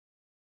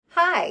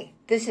Hi,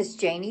 this is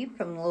Janie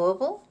from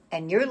Louisville,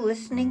 and you're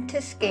listening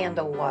to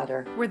Scandal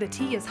Water. Where the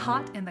tea is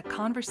hot and the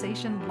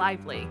conversation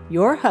lively.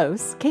 Your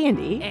hosts,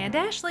 Candy and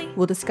Ashley,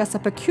 will discuss a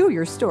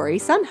peculiar story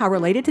somehow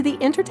related to the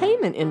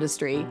entertainment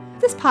industry.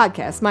 This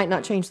podcast might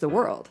not change the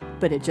world,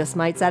 but it just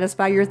might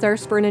satisfy your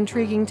thirst for an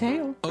intriguing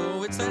tale.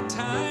 Oh, it's that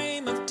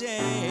time of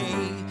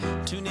day.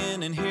 Tune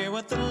in and hear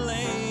what the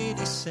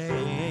ladies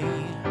say.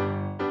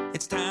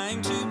 It's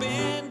time to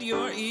bend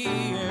your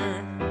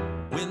ear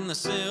when the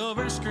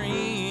silver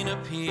screen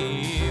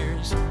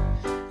appears.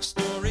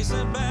 Stories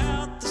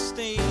about the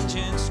stage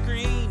and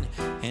screen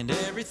and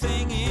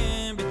everything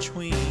in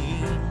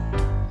between.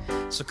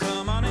 So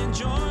come on and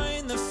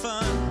join the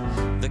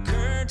fun. The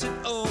curtain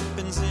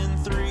opens in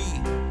 3,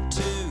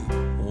 2,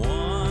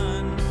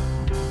 1.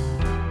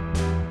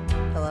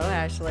 Hello,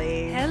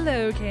 Ashley.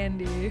 hello,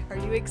 Candy. Are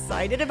you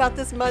excited about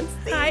this month's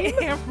theme? I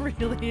am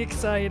really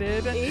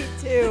excited. Me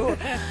too.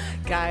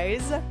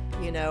 Guys,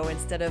 you know,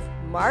 instead of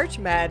March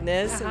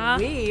Madness,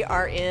 we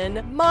are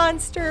in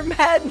Monster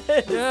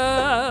Madness.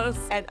 Yes.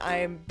 And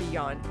I'm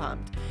beyond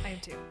pumped. I am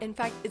too. In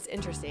fact, it's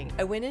interesting.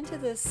 I went into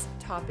this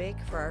topic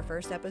for our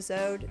first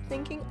episode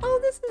thinking, oh,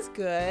 this is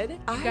good.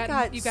 You've got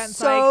gotten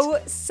so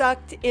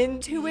sucked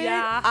into it.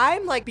 Yeah.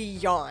 I'm like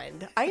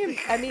beyond. I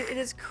mean, it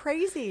is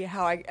crazy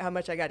how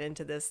much I got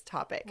into this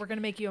topic. We're going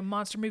to make you a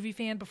monster movie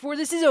fan before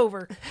this is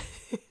over.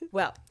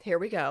 Well, here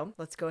we go.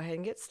 Let's go ahead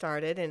and get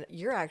started. And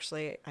you're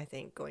actually, I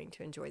think, going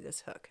to enjoy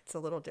this hook. It's a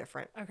little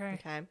different. Okay.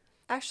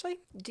 Ashley,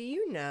 do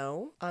you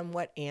know on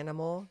what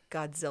animal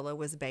Godzilla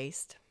was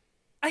based?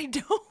 I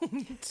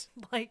don't.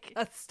 Like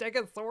a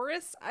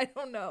stegosaurus? I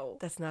don't know.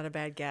 That's not a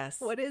bad guess.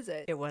 What is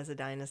it? It was a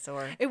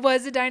dinosaur. It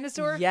was a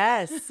dinosaur?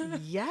 Yes,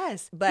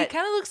 yes. It But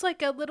kind of looks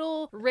like a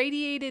little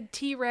radiated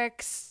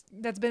T-Rex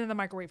that's been in the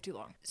microwave too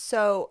long.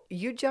 so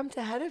you jumped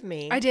ahead of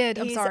me. I did.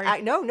 I'm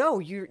sorry. No.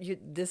 You.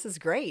 This is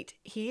great.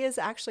 He is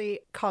actually a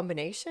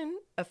combination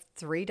of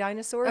 3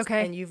 dinosaurs.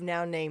 Okay. And you've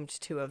now named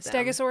 2 of them.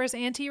 Stegosaurus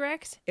and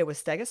T-Rex? It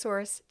was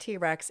Stegosaurus,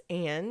 T-Rex,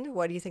 and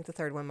what do you think the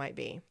third one might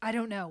be? I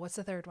don't know. What's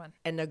the third one?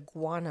 An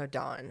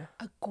iguanodon.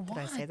 Iguanodon. Did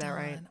I say that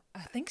right?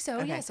 I think so.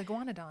 Okay. Yes,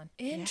 iguanodon.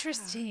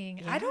 Interesting.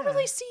 Yeah. I don't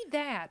really see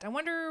that. I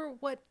wonder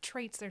what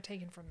traits they're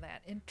taking from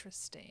that.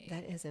 Interesting.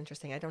 That is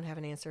interesting. I don't have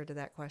an answer to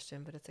that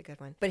question, but it's a good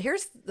one. But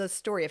here's the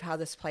story of how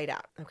this played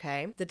out,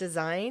 okay? The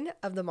design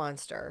of the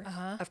monster,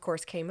 of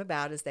course, came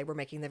about as they were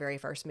making the very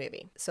first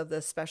movie. So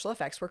the special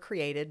effects were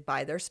created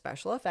by their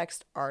special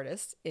effects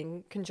artists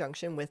in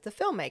conjunction with the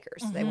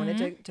filmmakers. They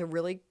wanted to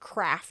really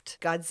craft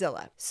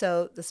Godzilla.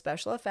 So the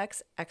special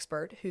effects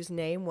expert, whose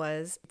name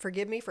was,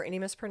 forgive me for any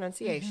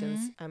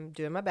mispronunciations, I'm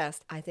doing my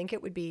best, I think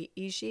it would be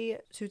Ishi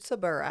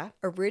Tsutsubura,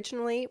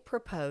 originally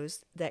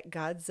proposed that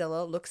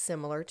Godzilla looks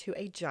similar to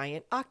a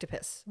giant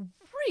octopus.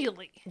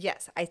 Really?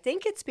 Yes, I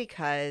think it's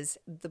because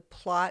the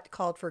plot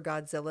called for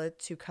Godzilla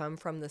to come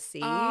from the sea,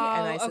 and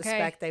I okay.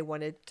 suspect they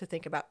wanted to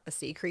think about a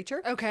sea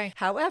creature. Okay.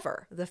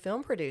 However, the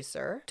film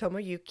producer,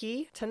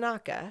 Tomoyuki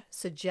Tanaka,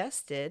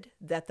 suggested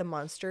that the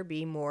monster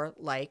be more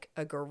like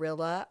a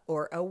gorilla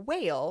or a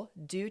whale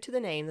due to the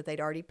name that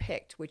they'd already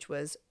picked, which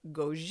was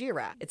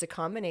Gojira. It's a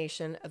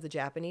combination of the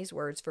Japanese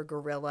words for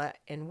gorilla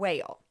and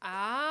whale.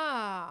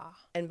 Ah.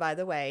 And by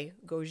the way,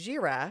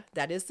 Gojira,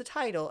 that is the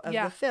title of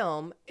Yeah. the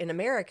film. In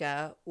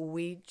America,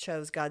 we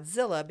chose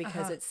Godzilla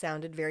because it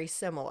sounded very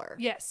similar.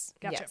 Yes.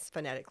 Gotcha. Yes,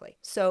 phonetically.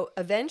 So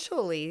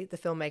eventually, the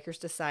filmmakers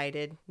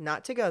decided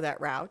not to go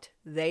that route.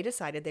 They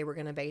decided they were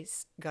going to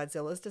base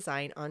Godzilla's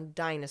design on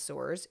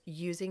dinosaurs,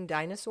 using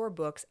dinosaur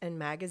books and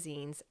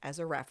magazines as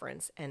a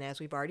reference. And as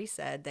we've already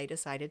said, they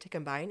decided to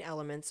combine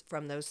elements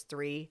from those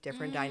 3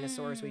 different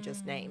dinosaurs we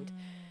just named.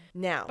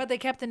 Now, But they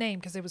kept the name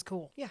because it was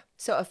cool. yeah.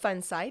 So a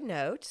fun side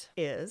note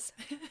is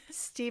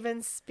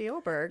Steven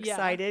Spielberg Yeah.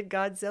 cited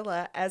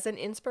Godzilla as an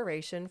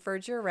inspiration for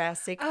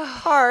Jurassic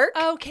Park.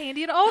 Oh,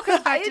 Candy, it all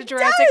comes back to It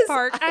Jurassic does.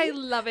 Park. I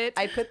love it.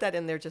 I put that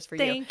in there just for you.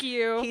 Thank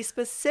you. He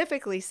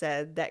specifically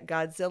said that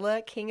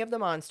Godzilla, King of the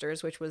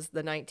Monsters, which was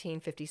the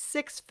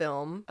 1956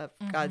 film of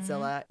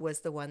Godzilla, was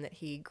the one that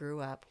he grew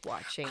up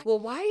watching. Well,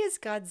 why is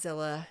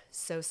Godzilla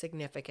so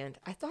significant?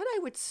 I thought I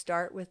would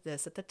start with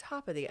this at the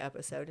top of the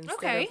episode instead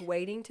Okay. of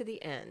waiting to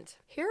the end.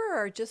 Here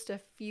are just a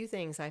few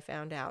things I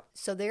found out.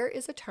 So there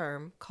is a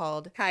term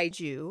called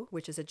kaiju,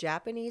 which is a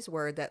Japanese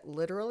word that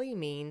literally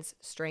means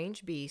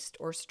strange beast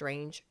or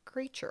strange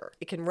creature.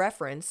 It can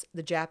reference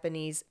the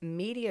Japanese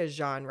media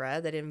genre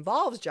that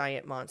involves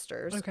giant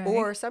monsters, Okay.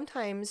 or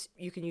sometimes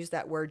you can use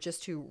that word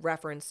just to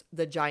reference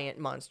the giant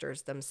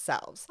monsters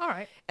themselves. All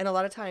right. And a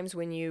lot of times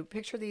when you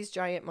picture these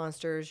giant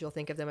monsters, you'll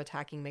think of them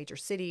attacking major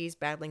cities,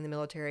 battling the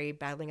military,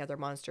 battling other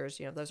monsters.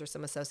 You know, those are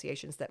some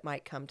associations that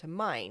might come to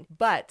mind.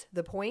 But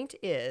the point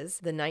is,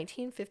 the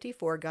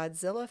 1954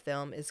 Godzilla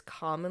film is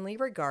commonly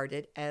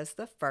regarded as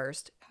the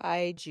first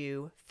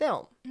kaiju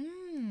film.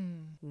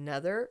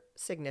 Another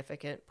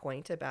significant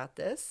point about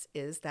this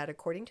is that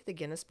according to the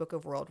Guinness Book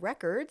of World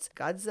Records,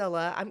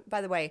 Godzilla,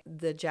 by the way,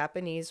 the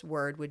Japanese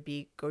word would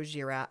be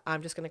Gojira.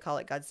 I'm just going to call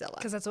it Godzilla.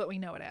 Because that's what we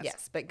know it as.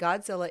 Yes, but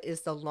Godzilla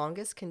is the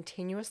longest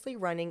continuously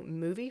running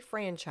movie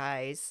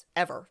franchise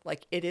ever.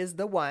 Like, it is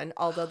the one,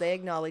 although they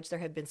acknowledge there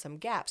have been some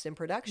gaps in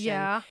production.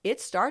 Yeah.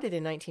 It started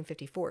in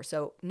 1954,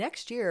 so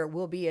next year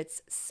will be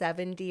its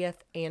 70th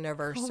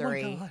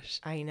anniversary. Oh my gosh.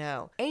 I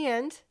know.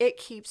 And it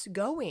keeps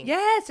going.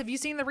 Yes. Have you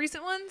seen the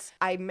recent ones?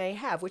 I may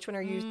have. Which one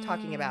are you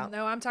talking about?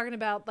 No, I'm talking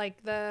about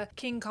like the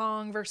King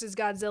Kong versus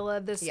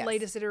Godzilla, this Yes.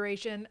 latest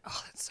iteration.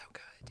 Oh, that's so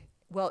good.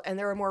 Well, and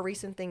there are more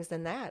recent things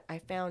than that. I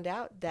found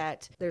out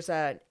that there's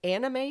an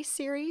anime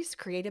series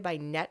created by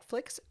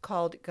Netflix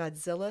called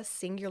Godzilla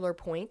Singular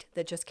Point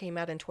that just came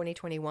out in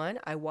 2021.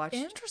 I watched,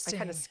 Interesting. I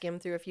kind of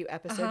skimmed through a few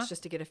episodes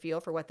just to get a feel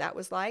for what that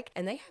was like.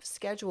 And they have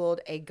scheduled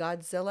a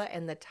Godzilla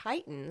and the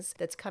Titans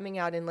that's coming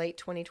out in late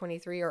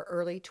 2023 or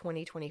early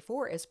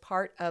 2024 as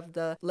part of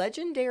the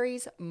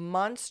Legendaries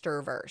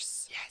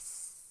Monsterverse. Yes.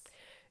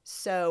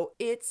 So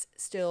it's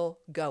still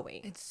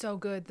going. It's so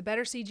good. The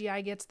better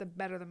CGI gets, the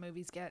better the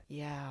movies get.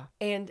 Yeah.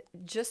 And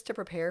just to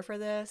prepare for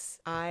this,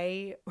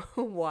 I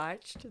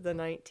watched the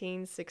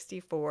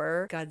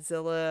 1964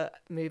 Godzilla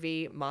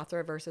movie,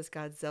 Mothra versus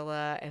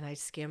Godzilla, and I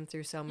skimmed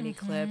through so many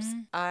clips.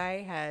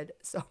 I had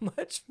so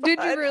much fun. Did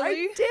you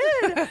really? I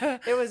did.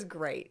 It was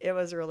great. It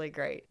was really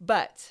great.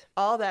 But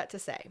all that to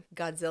say,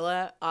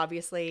 Godzilla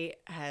obviously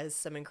has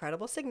some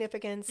incredible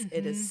significance.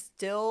 It is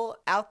still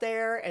out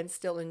there and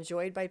still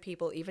enjoyed by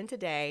people even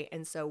today.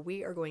 And so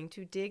we are going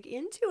to dig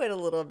into it a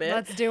little bit.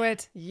 Let's do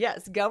it.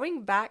 Yes,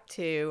 going back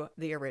to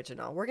the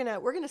original. We're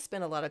gonna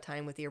spend a lot of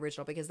time with the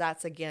original because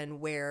that's again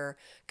where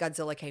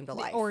Godzilla came to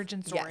life.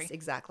 Origin story. Yes,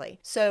 exactly.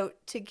 So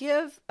to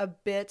give a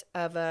bit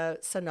of a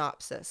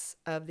synopsis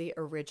of the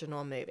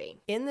original movie.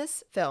 In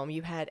this film,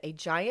 you had a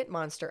giant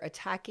monster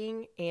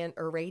attacking and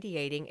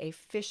irradiating a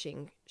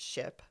fishing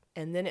ship.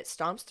 And then it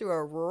stomps through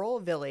a rural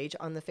village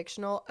on the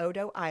fictional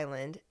Odo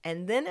Island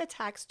and then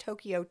attacks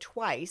Tokyo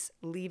twice,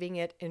 leaving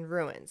it in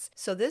ruins.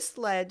 So this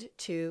led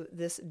to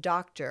this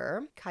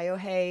doctor,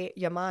 Kyohei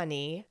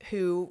Yamane,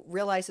 who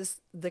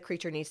realizes the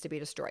creature needs to be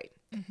destroyed.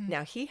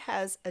 Now, he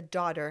has a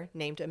daughter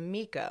named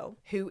Amiko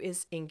who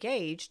is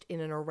engaged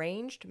in an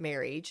arranged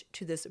marriage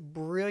to this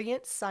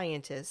brilliant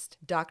scientist,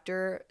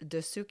 Dr.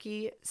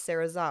 Daisuke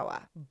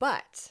Serizawa.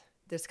 But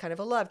there's kind of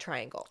a love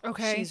triangle.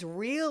 Okay. She's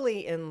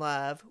really in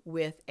love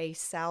with a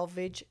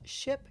salvage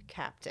ship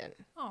captain.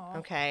 Aw.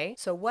 Okay.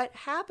 So what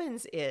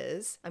happens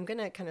is, I'm going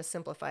to kind of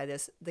simplify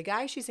this. The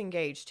guy she's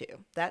engaged to,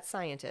 that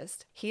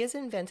scientist, he has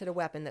invented a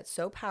weapon that's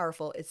so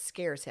powerful it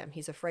scares him.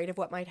 He's afraid of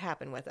what might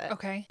happen with it.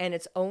 Okay. And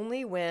it's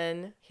only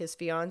when his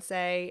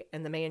fiance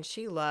and the man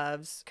she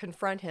loves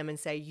confront him and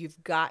say,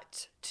 you've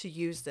got to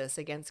use this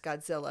against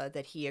Godzilla,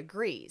 that he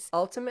agrees.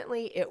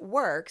 Ultimately, it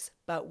works,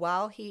 but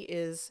while he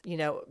is,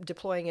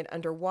 deploying it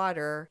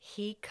underwater,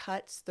 he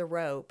cuts the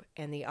rope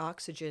and the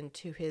oxygen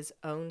to his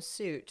own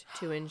suit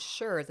to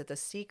ensure that the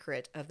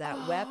secret of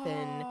that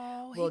weapon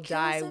will he kills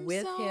die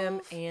with him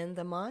himself? and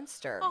the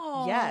monster.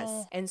 Oh.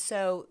 Yes. And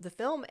so the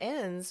film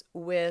ends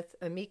with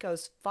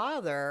Amiko's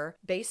father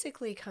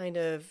basically kind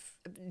of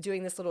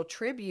doing this little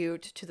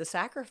tribute to the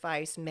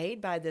sacrifice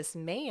made by this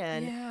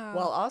man, Yeah.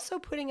 while also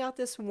putting out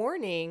this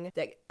warning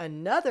that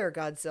another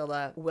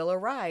Godzilla will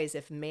arise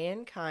if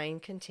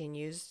mankind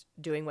continues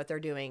doing what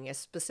they're doing,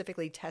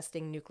 specifically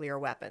testing nuclear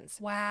weapons.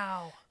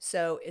 Wow.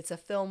 So it's a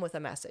film with a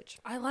message.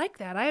 I like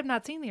that. I have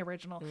not seen the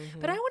original,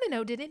 but I want to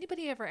know, did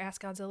anybody ever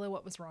ask Godzilla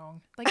what was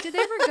wrong? Like, did they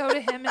ever go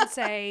to him and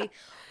say,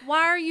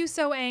 why are you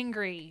so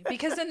angry?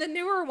 Because in the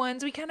newer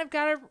ones, we kind of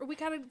got a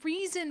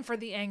reason for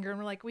the anger, and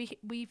we're like,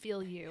 we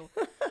feel you.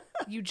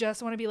 You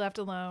just want to be left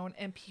alone,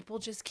 and people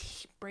just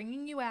keep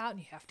bringing you out, and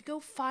you have to go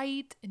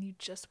fight, and you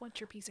just want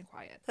your peace and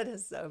quiet. That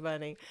is so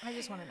funny. I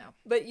just want to know.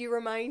 But you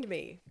remind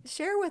me.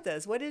 Share with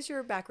us, what is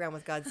your background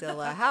with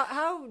Godzilla?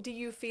 How do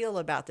you feel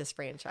about this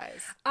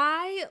franchise?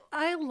 I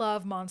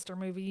love monster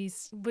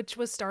movies, which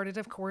was started,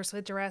 of course,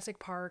 with Jurassic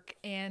Park,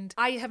 and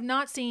I have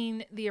not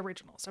seen the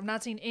originals. I've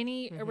not seen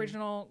any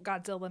original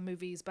Godzilla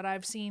movies, but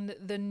I've seen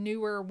the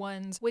newer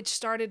ones, which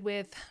started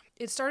with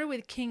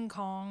King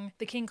Kong,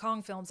 the King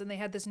Kong films, and they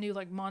had this new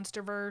like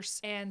Monsterverse.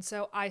 And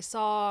so I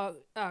saw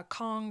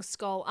Kong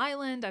Skull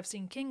Island. I've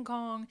seen King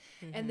Kong,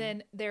 and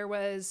then there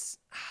was,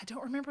 I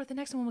don't remember what the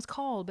next one was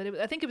called, but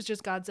I think it was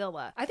just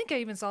Godzilla. I think I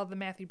even saw the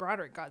Matthew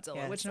Broderick Godzilla,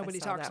 Yes, which I nobody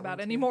saw talks that about one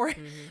too. anymore.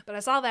 But I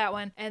saw that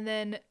one, and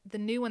then the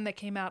new one that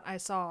came out, I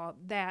saw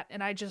that,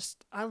 and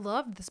I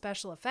loved the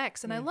special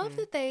effects, and I love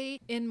that they,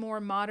 in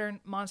more modern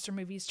monster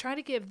movies, try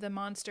to give the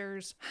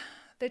monsters.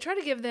 They try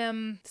to give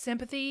them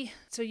sympathy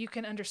so you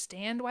can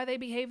understand why they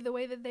behave the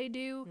way that they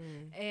do.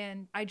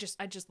 And I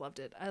just loved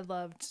it. I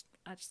loved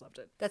I just loved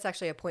it. That's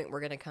actually a point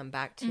we're going to come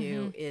back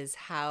to is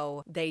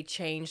how they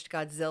changed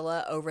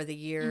Godzilla over the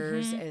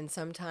years. And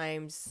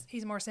sometimes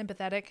He's more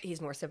sympathetic. he's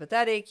more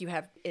sympathetic. You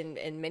have,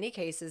 in many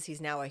cases,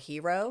 he's now a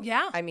hero.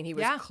 Yeah. I mean, he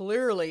was Yeah.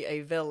 clearly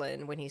a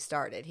villain when he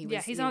started.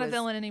 He's not a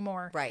villain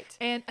anymore. Right.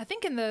 And I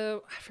think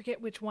I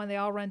forget which one, they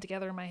all run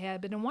together in my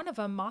head, but in one of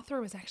them, Mothra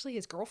was actually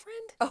his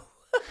girlfriend. Oh.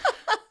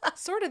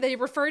 Sort of. They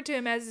referred to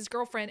him as his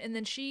girlfriend, and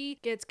then she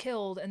gets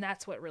killed, and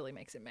that's what really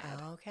makes him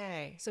mad.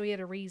 Okay. So he had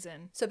a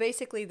reason. So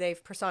basically,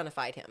 they've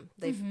personified him.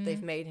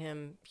 They've made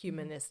him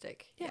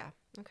humanistic. Yeah.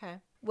 Okay.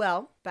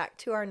 Well, back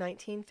to our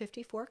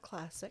 1954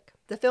 classic.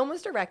 The film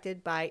was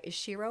directed by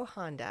Ishiro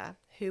Honda,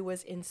 who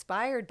was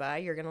inspired by,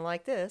 you're going to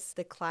like this,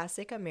 the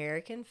classic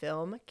American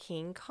film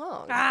King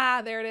Kong.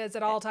 Ah, there it is.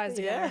 It all ties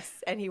together.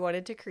 Yes, and he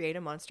wanted to create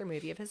a monster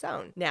movie of his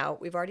own. Now,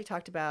 we've already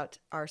talked about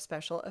our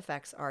special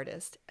effects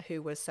artist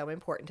who was so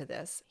important to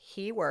this.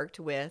 He worked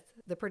with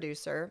the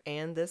producer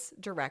and this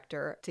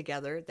director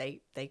together.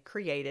 They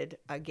created,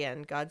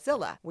 again,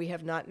 Godzilla. We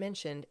have not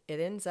mentioned it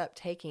ends up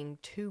taking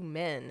 2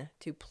 men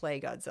to play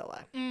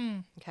Godzilla.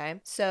 Okay,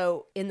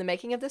 so in the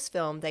making of this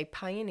film, they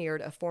pioneered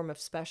a form of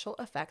special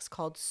effects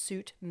called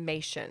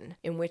suitmation,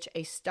 in which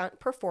a stunt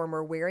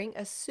performer wearing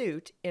a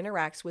suit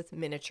interacts with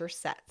miniature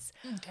sets.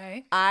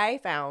 Okay.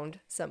 I found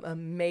some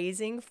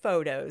amazing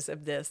photos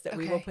of this that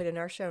we will Okay. put in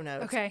our show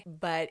notes. Okay.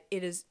 But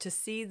it is to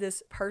see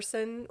this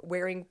person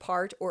wearing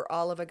part or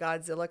all of a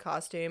Godzilla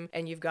costume,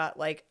 and you've got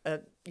like a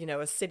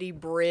city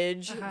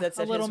bridge that's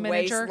A at little his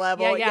miniature. waist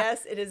level. Yeah, yeah.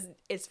 Yes, it is.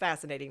 It's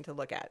fascinating to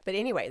look at. But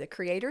anyway, the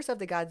creators of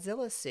the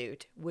Godzilla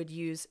suit would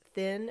use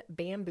thin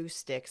bamboo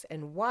sticks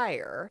and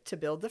wire to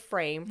build the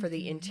frame for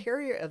the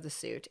interior of the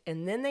suit,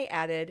 and then they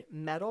added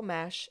metal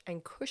mesh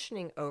and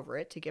cushioning over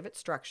it to give it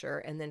structure,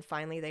 and then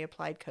finally they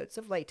applied coats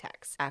of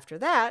latex. After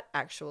that,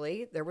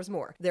 actually, there was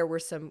more. There were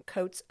some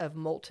coats of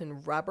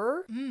molten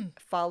rubber,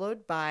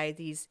 followed by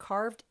these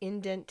carved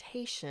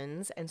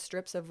indentations and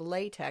strips of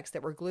latex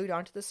that were glued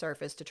onto the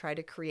surface to try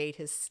to create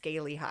his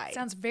scaly hide.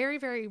 Sounds very,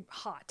 very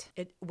hot.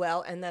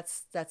 And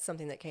that's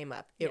something that came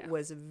up. It Yeah.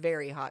 was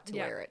very hot to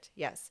Yeah. wear it.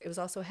 Yes. It was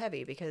also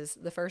heavy because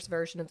the first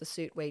version of the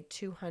suit weighed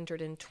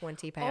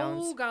 220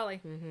 pounds. Oh,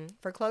 golly.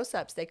 For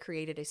close-ups, they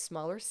created a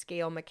smaller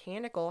scale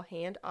mechanical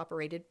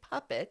hand-operated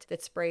puppet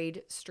that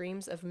sprayed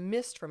streams of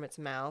mist from its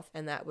mouth,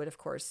 and that would, of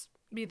course,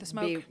 Be the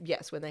smoke.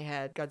 yes, when they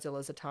had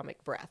Godzilla's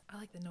atomic breath. I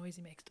like the noise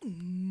he makes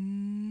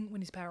when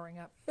he's powering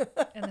up.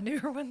 And the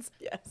newer ones.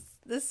 Yes.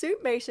 The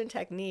suitmation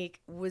technique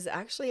was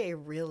actually a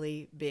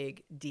really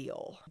big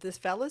deal. These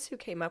fellas who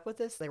came up with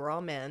this, they were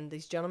all men.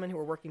 These gentlemen who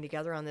were working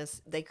together on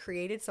this, they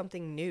created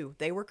something new.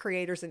 They were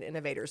creators and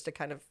innovators to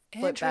kind of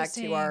flip back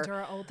Interesting. to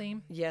our old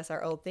theme. yes,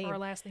 our old theme. Or our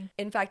last theme.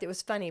 In fact, it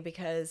was funny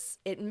because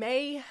it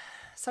may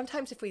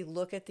sometimes if we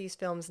look at these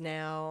films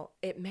now,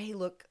 it may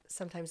look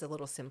sometimes a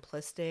little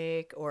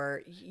simplistic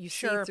or you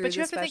see Sure, through but you the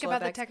have to think special about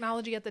the effects.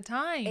 technology at the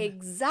time.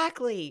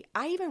 Exactly.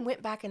 I even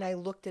went back and I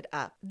looked it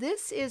up.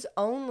 This is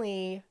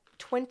only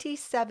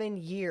 27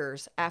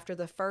 years after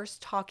the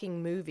first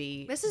talking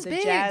movie, This is The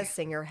big. Jazz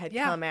Singer, had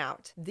Yeah. come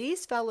out.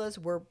 These fellas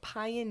were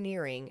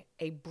pioneering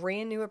a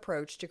brand new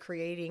approach to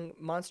creating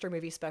monster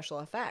movie special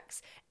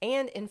effects.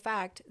 And in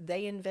fact,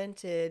 they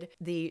invented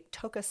the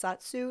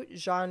tokusatsu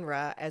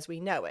genre as we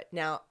know it.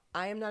 Now,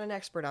 I am not an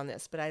expert on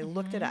this, but I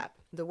looked it up.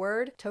 The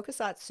word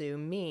tokusatsu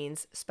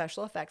means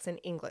special effects in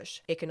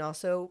English. It can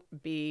also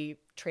be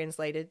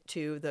translated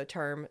to the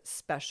term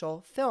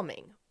special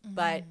filming,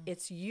 but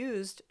it's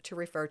used to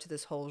refer to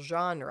this whole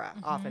genre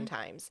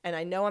oftentimes. And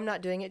I know I'm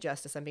not doing it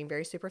justice, I'm being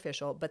very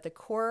superficial, but the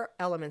core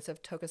elements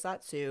of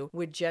tokusatsu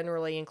would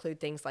generally include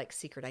things like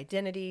secret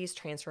identities,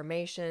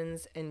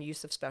 transformations, and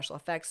use of special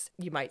effects.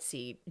 You might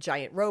see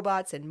giant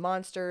robots and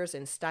monsters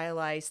and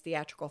stylized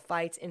theatrical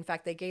fights. In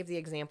fact, they gave the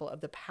example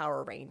of the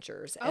Power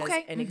Rangers as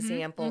Okay. an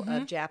example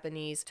of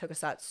Japanese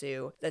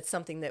tokusatsu. That's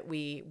something that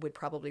we would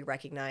probably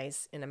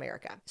recognize in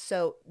America.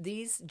 So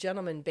these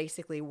gentlemen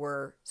basically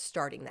were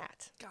starting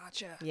that.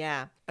 Gotcha.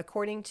 Yeah.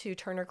 According to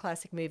Turner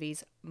Classic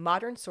Movies,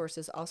 modern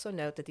sources also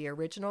note that the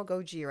original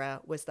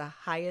Gojira was the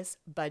highest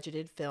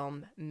budgeted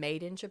film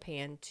made in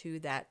Japan to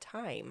that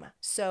time.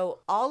 So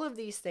all of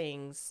these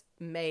things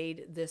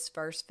made this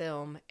first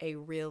film a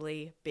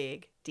really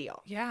big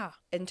deal. Yeah.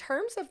 In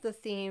terms of the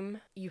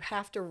theme, you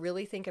have to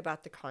really think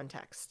about the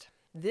context.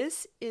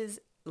 This is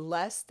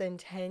less than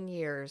 10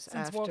 years Since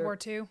after World War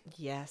II.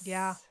 Yes.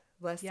 Yeah.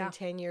 Less Yeah. than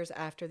 10 years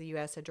after the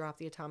U.S. had dropped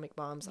the atomic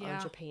bombs Yeah.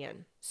 on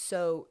Japan.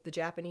 So the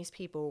Japanese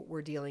people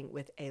were dealing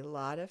with a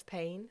lot of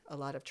pain, a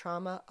lot of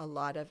trauma, a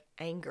lot of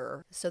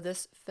anger. So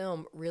this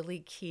film really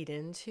keyed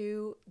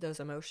into those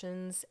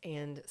emotions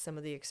and some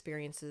of the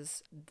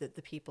experiences that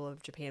the people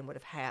of Japan would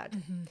have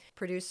had.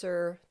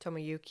 Producer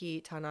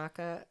Tomoyuki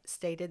Tanaka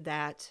stated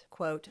that,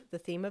 quote, the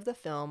theme of the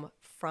film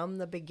from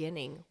the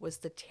beginning was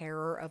the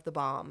terror of the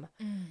bomb.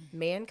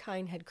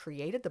 Mankind had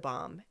created the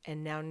bomb,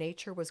 and now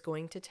nature was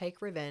going to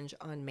take revenge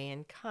on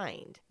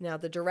mankind. Now,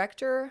 the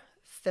director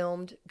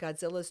filmed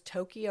Godzilla's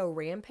Tokyo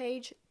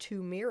rampage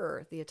to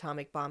mirror the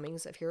atomic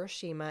bombings of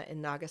Hiroshima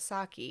and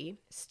Nagasaki,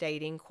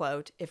 stating,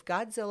 quote, "If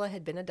Godzilla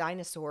had been a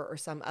dinosaur or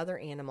some other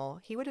animal,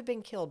 he would have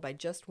been killed by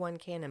just one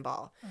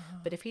cannonball.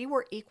 But if he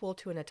were equal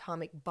to an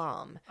atomic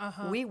bomb,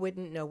 we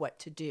wouldn't know what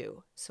to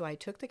do. So I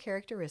took the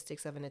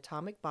characteristics of an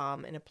atomic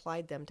bomb and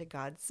applied them to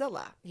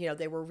Godzilla." You know,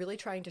 they were really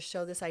trying to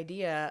show this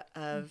idea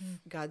of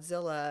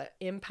Godzilla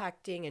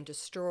impacting and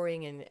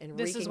destroying and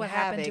This wreaking is what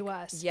havoc. happened to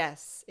us.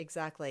 Yes,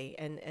 exactly.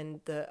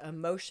 And the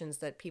emotions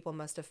that people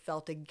must have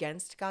felt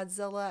against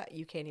Godzilla,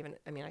 you can't even,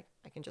 I mean,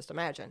 I can just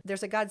imagine.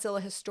 There's a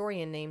Godzilla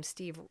historian named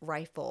Steve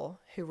Reifel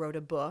who wrote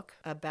a book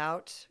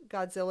about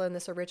Godzilla in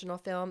this original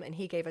film, and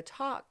he gave a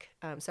talk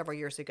several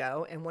years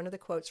ago, and one of the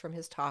quotes from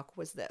his talk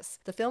was this: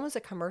 "The film is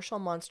a commercial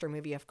monster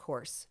movie, of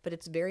course, but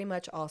it's very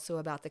much also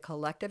about the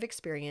collective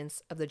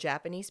experience of the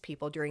Japanese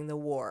people during the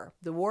war.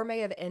 The war may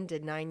have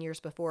ended 9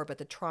 years before, but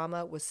the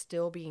trauma was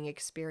still being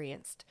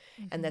experienced,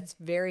 and that's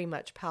very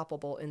much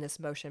palpable in this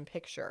motion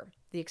picture.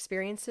 The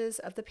experiences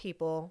of the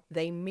people,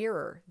 they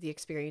mirror the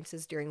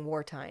experiences during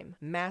wartime.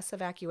 Mass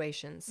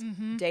evacuations,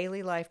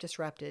 daily life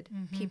disrupted,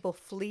 people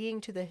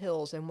fleeing to the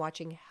hills and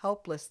watching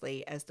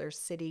helplessly as their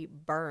city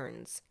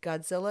burns.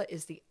 Godzilla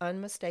is the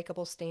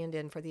unmistakable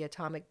stand-in for the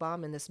atomic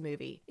bomb in this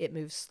movie. It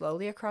moves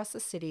slowly across the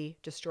city,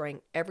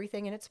 destroying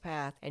everything in its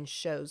path, and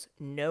shows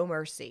no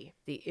mercy.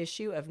 The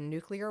issue of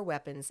nuclear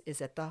weapons is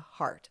at the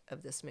heart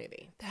of this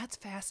movie." That's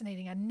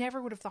fascinating. I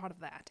never would have thought of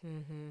that.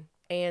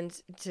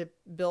 And to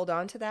build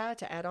onto that,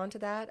 to add on to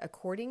that,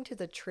 according to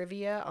the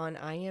trivia on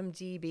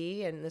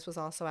IMDb, and this was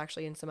also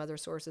actually in some other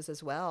sources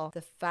as well,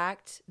 the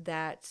fact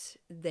that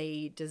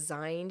they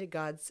designed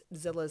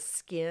Godzilla's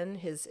skin,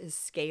 his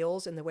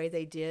scales, and the way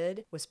they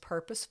did was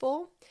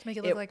purposeful. To make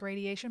it look like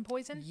radiation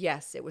poison?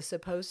 Yes, it was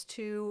supposed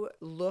to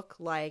look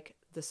like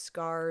the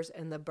scars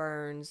and the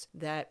burns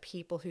that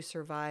people who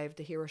survived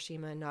the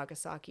Hiroshima and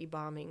Nagasaki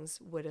bombings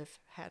would have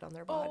had on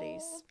their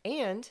bodies.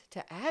 And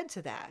to add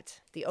to that,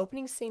 the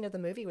opening scene of the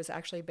movie was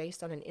actually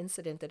based on an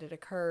incident that had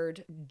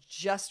occurred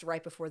just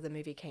right before the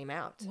movie came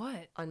out.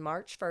 What? On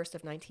March 1st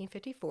of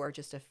 1954,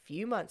 just a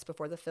few months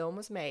before the film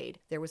was made,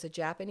 there was a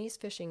Japanese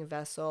fishing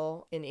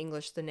vessel. In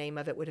English, the name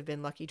of it would have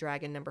been Lucky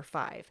Dragon number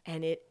 5.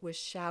 And it was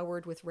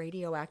showered with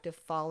radioactive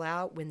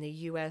fallout when the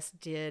U.S.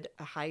 did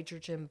a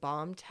hydrogen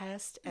bomb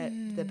test at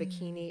the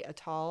Bikini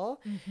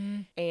Atoll.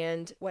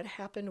 And what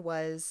happened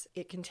was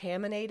it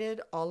contaminated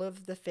all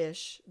of the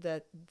fish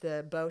that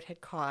the boat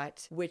had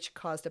caught, which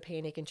caused a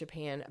panic in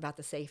Japan about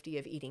the safety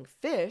of eating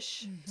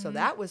fish. So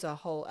that was a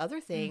whole other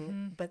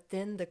thing. But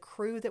then the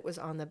crew that was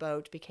on the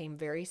boat became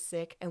very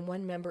sick, and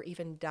one member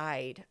even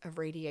died of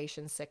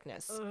radiation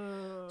sickness.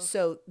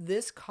 So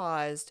this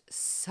caused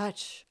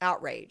such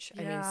outrage.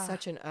 I mean,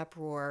 such an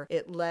uproar.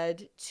 It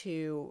led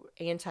to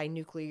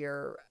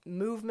anti-nuclear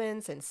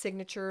movements and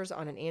signatures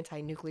on an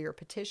anti-nuclear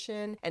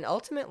petition, and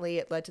ultimately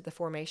it led to the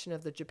formation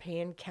of the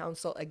Japan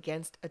Council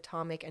Against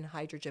Atomic and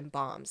Hydrogen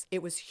Bombs.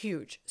 It was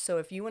huge. So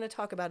if you want to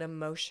talk about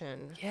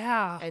emotion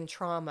and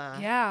trauma,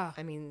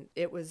 I mean,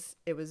 it was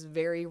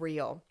very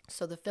real.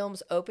 So the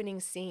film's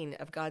opening scene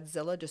of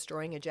Godzilla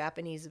destroying a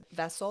Japanese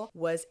vessel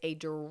was a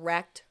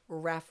direct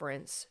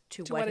reference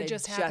to what had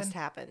just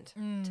happened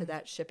to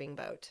that shipping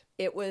boat.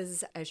 It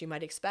was, as you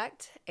might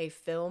expect, a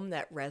film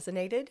that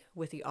resonated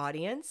with the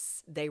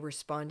audience. They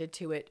responded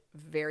to it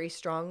very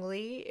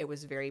strongly. It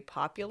was very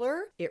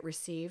popular. It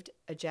received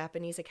a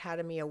Japanese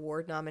Academy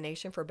Award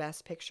nomination for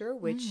Best Picture,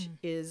 which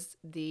is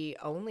the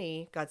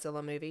only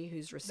Godzilla movie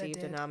who's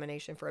received a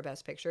nomination for a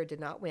Best Picture. It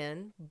did not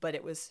win, but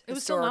it was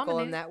historical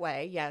in that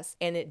way, yes.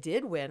 And it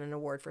did win an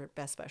award for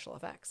Best Special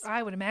Effects.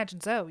 I would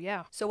imagine so,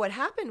 yeah. So what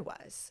happened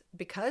was,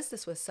 because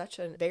this was such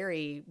a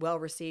very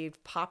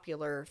well-received,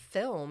 popular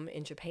film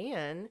in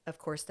Japan, of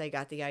course, they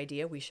got the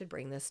idea we should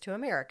bring this to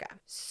America.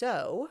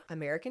 So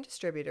American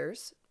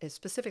distributors,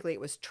 specifically it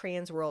was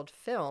Trans World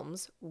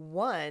Films,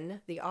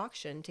 won the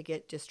auction to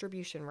get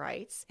distribution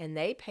rights, and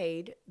they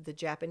paid the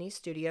Japanese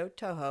studio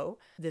Toho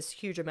this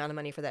huge amount of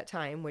money for that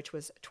time, which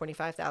was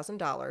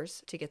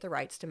 $25,000 to get the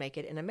rights to make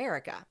it in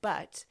America.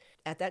 But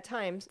at that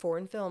time,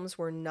 foreign films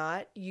were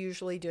not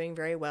usually doing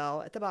very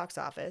well at the box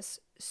office.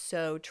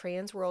 So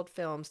Trans World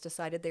Films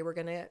decided they were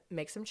going to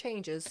make some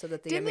changes so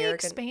that the Didn't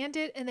American... they expand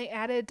it and they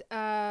added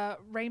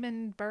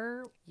Raymond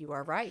Burr? You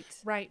are right.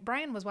 Right.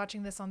 Brian was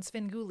watching this on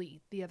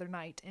Svengoolie the other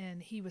night,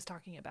 and he was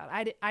talking about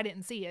it. I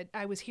didn't see it.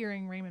 I was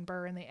hearing Raymond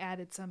Burr, and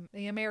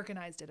they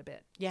Americanized it a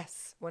bit.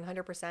 Yes,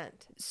 100%.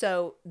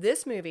 So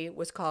this movie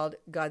was called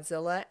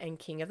Godzilla and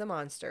King of the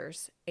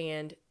Monsters,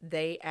 and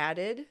they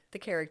added the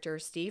character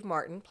Steve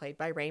Martin, played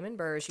by Raymond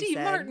Burr, as you said.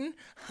 Steve Martin?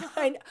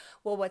 I know.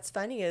 Well, what's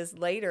funny is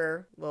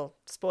later, well,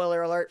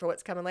 spoiler alert for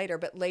what's coming later,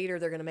 but later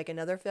they're going to make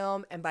another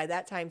film, and by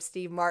that time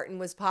Steve Martin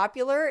was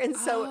popular, and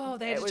so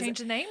they had to change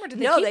the name, or did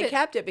they keep it? No, they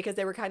kept it because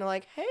they were kind of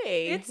like,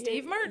 hey, it's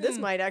Steve Martin. This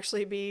might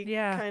actually be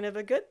kind of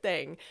a good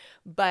thing.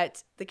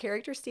 But the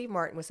character Steve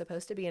Martin was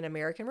supposed to be an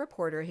American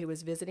reporter who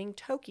was visiting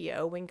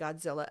Tokyo when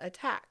Godzilla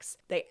attacks.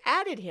 They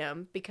added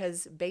him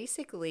because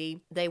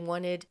basically they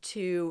wanted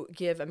to to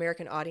give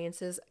American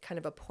audiences kind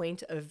of a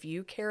point of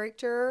view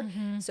character.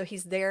 So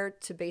he's there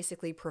to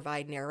basically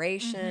provide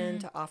narration,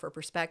 to offer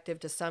perspective,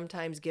 to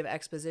sometimes give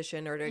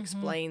exposition or to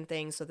explain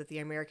things so that the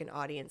American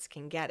audience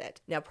can get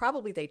it. Now,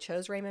 probably they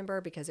chose Raymond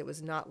Burr because it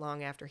was not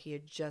long after he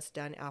had just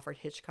done Alfred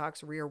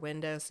Hitchcock's Rear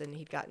Windows and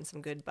he'd gotten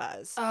some good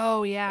buzz.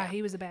 Oh, yeah,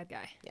 he was a bad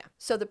guy. Yeah.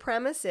 So the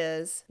premise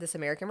is this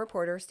American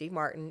reporter, Steve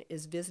Martin,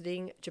 is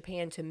visiting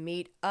Japan to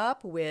meet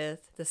up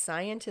with the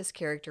scientist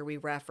character we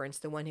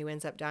referenced, the one who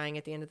ends up dying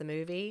at the end of the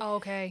movie. Oh,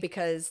 okay.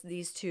 Because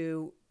these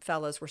two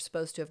fellows were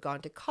supposed to have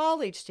gone to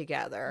college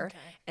together.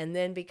 Okay. And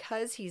then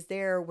because he's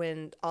there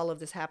when all of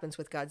this happens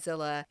with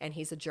Godzilla and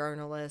he's a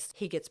journalist,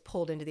 he gets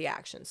pulled into the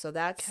action. So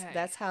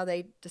that's how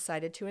they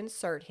decided to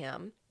insert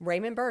him.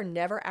 Raymond Burr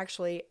never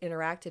actually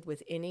interacted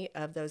with any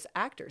of those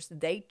actors.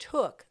 They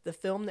took the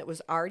film that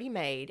was already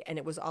made and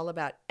it was all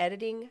about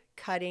editing,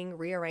 cutting,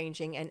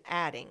 rearranging, and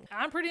adding.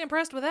 I'm pretty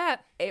impressed with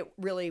that. It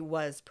really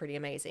was pretty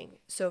amazing.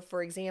 So,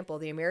 for example,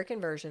 the American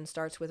version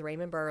starts with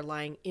Raymond Burr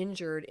lying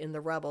injured in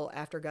the rubble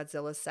after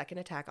Godzilla's second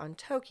attack on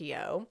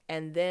Tokyo,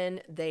 and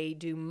then they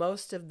do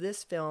most of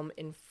this film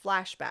in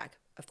flashback.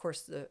 Of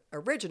course, the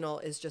original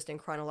is just in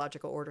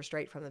chronological order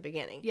straight from the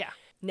beginning. Yeah.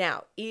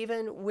 Now,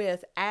 even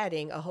with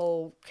adding a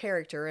whole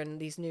character and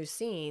these new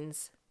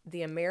scenes,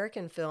 the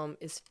American film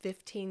is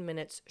 15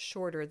 minutes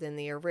shorter than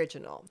the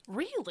original.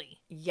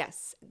 Really?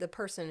 Yes. The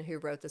person who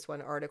wrote this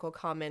one article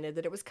commented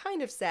that it was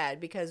kind of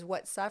sad because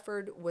what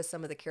suffered was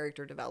some of the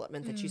character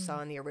development that you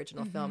saw in the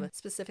original film,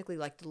 specifically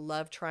like the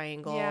love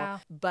triangle. Yeah.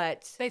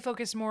 But They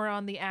focused more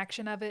on the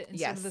action of it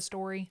instead of the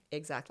story.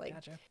 exactly.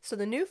 Gotcha. So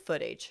the new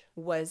footage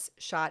was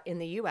shot in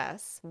the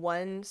US.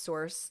 One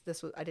source,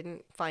 I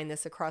didn't find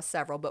this across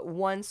several, but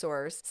one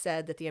source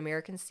said that the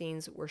American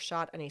scenes were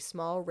shot on a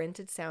small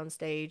rented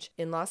soundstage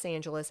in Los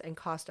Angeles and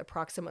cost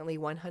approximately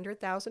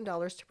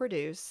 $100,000 to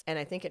produce. And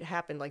I think it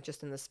happened like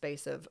just in the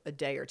space of a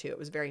day or two. It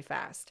was very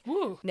fast.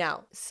 Woo.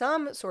 Now,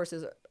 some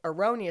sources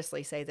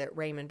erroneously say that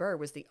Raymond Burr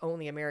was the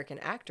only American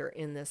actor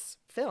in this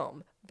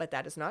film, but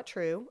that is not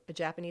true. A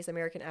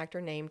Japanese-American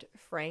actor named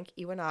Frank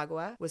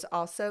Iwanaga was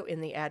also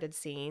in the added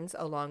scenes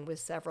along with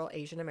several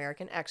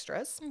Asian-American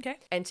extras. Okay.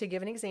 And to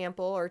give an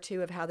example or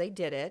two of how they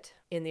did it,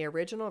 in the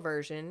original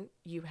version,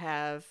 you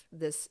have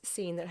this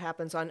scene that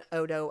happens on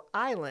Odo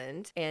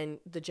Island, and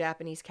the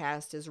Japanese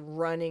cast is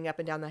running up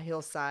and down the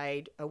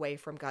hillside away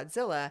from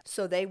Godzilla.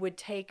 So they would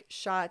take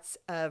shots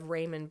of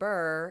Raymond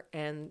Burr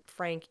and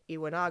Frank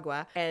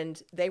Iwanaga,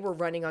 and they were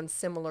running on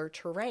similar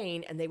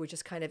terrain, and they would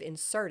just kind of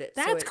insert it.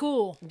 That's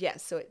cool.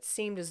 Yes, so it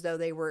seemed as though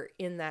they were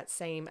in that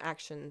same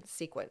action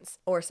sequence.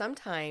 Or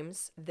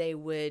sometimes they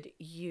would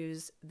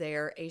use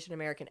their Asian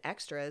American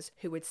extras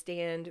who would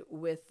stand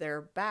with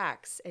their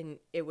backs, and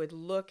it would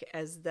look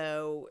as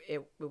though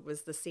it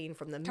was the scene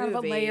from the movie. Kind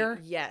of a layer?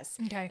 Yes.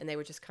 Okay. And they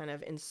would just kind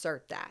of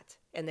insert that.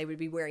 And they would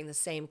be wearing the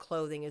same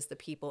clothing as the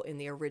people in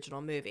the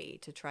original movie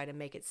to try to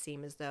make it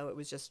seem as though it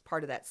was just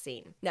part of that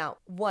scene. Now,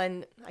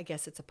 I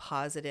guess it's a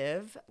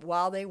positive.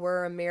 While they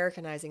were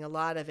Americanizing a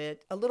lot of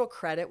it, a little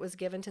credit was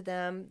given to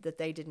them that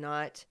they did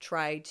not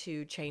try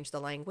to change the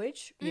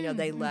language.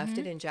 They left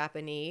it in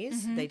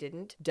Japanese. They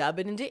didn't dub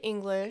it into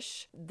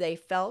English. They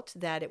felt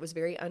that it was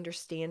very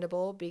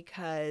understandable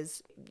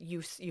because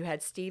you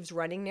had Steve's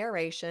running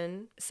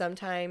narration.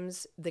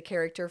 Sometimes the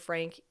character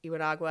Frank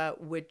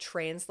Iwanaga would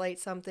translate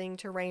something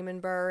to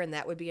Raymond Burr, and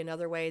that would be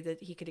another way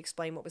that he could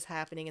explain what was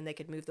happening and they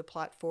could move the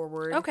plot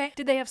forward. Okay.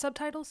 Did they have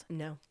subtitles?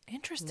 No.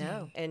 Interesting.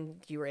 No.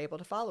 And you were able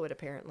to follow it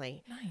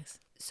apparently. Nice.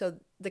 So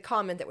the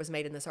comment that was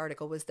made in this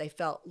article was they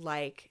felt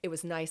like it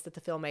was nice that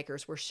the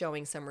filmmakers were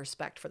showing some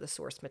respect for the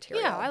source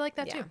material. Yeah, I like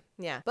that too.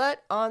 Yeah.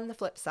 But on the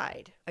flip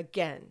side,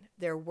 again,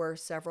 there were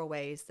several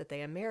ways that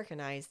they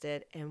Americanized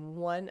it. And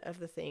one of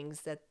the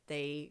things that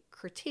they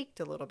critiqued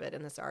a little bit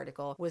in this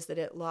article was that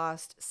it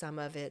lost some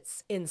of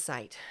its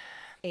insight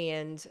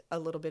and a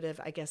little bit of,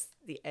 I guess,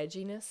 the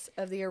edginess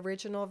of the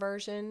original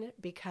version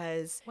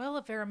because... Well,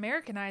 if they're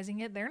Americanizing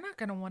it, they're not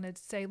going to want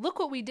to say, look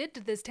what we did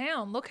to this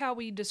town. Look how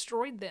we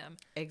destroyed them.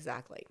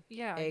 Exactly.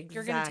 Yeah,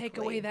 you're going to take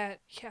away that.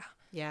 Yeah.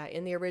 Yeah,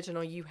 in the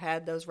original, you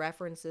had those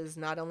references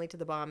not only to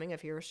the bombing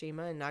of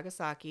Hiroshima and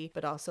Nagasaki,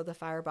 but also the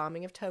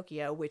firebombing of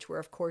Tokyo, which were,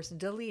 of course,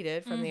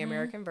 deleted from the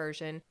American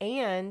version.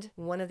 And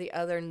one of the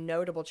other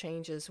notable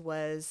changes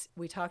was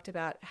we talked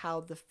about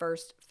how the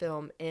first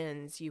film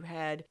ends. You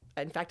had,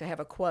 in fact, I have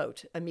a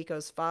quote.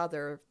 Amiko's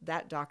father,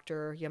 that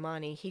Dr.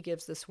 Yamane, he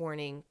gives this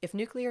warning. If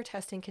nuclear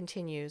testing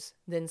continues,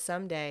 then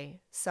someday,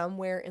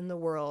 somewhere in the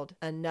world,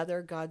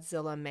 another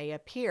Godzilla may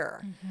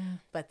appear.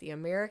 But the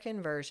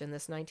American version,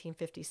 this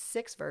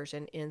 1956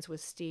 version, ends with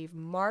Steve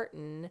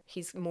Martin.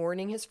 He's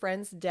mourning his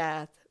friend's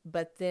death,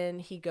 but then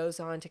he goes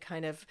on to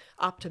kind of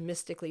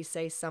optimistically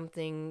say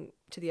something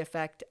to the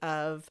effect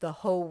of the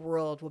whole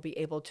world will be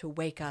able to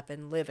wake up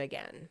and live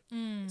again.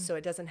 So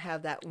it doesn't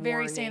have that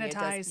Very warning.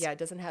 sanitized. It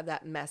doesn't have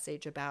that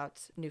message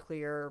about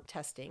nuclear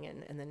testing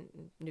and then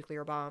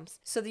nuclear bombs.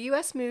 So the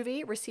U.S.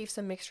 movie received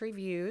some mixed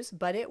reviews,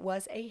 but it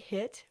was a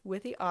hit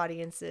with the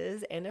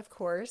audiences. And of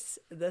course,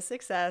 the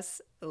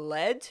success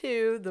led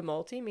to the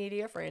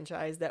multimedia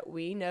franchise that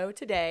we know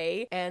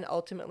today and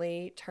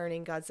ultimately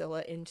turning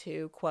Godzilla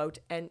into, quote,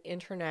 an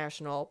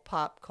international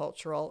pop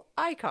cultural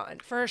icon.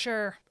 For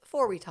sure.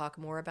 Before we talk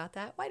more about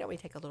that, why don't we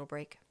take a little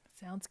break?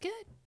 Sounds good.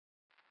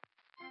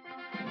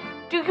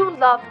 Do you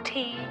love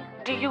tea?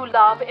 Do you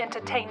love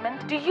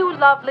entertainment? Do you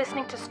love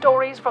listening to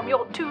stories from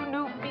your two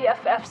new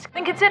BFFs?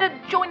 Then consider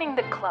joining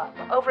the club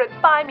over at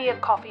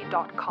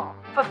buymeacoffee.com.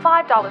 For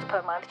 $5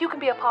 per month, you can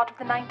be a part of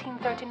the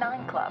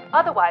 1939 Club,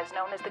 otherwise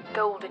known as the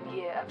Golden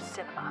Year of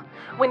Cinema.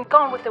 When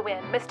Gone with the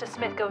Wind, Mr.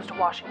 Smith Goes to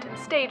Washington,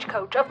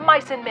 Stagecoach, Of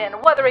Mice and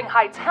Men, Wuthering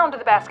Heights, Hound of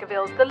the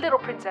Baskervilles, The Little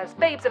Princess,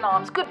 Babes in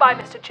Arms, Goodbye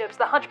Mr. Chips,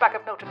 The Hunchback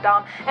of Notre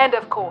Dame, and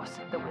of course,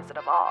 The Wizard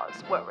of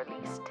Oz were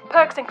released.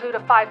 Perks include a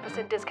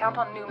 5% discount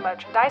on new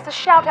merchandise, a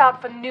shout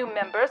out for new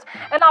members,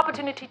 an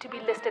opportunity to be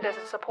listed as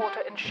a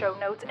supporter in show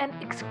notes, and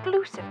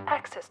exclusive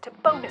access to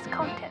bonus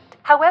content.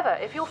 However,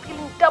 if you're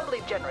feeling doubly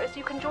generous,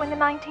 you can join the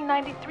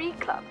 1993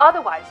 Club,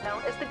 otherwise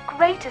known as the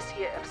greatest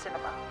year of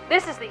cinema.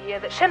 This is the year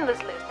that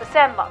Schindler's List, The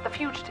Sandlot, The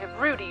Fugitive,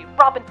 Rudy,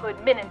 Robin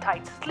Hood, Men in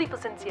Tights,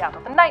 Sleepless in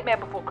Seattle, The Nightmare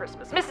Before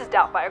Christmas, Mrs.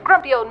 Doubtfire,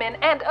 Grumpy Old Men,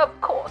 and of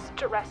course,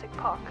 Jurassic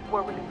Park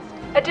were released.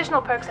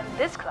 Additional perks in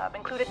this club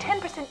include a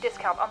 10%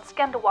 discount on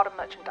Scandalwater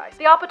merchandise,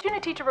 the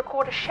opportunity to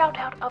record a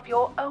shout-out of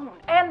your own,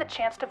 and the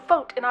chance to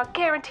vote in our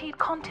guaranteed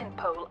content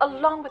poll,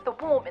 along with the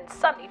warm and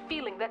sunny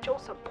feeling that you're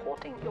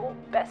supporting your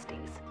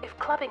besties. If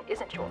clubbing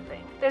isn't your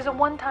thing, there's a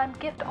one-time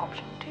gift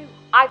option too.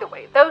 Either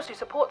way, those who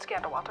support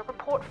Scandalwater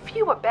report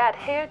fewer bad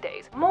hair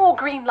days, more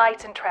green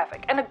lights in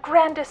traffic, and a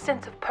grander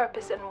sense of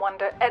purpose and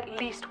wonder at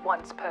least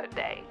once per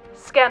day.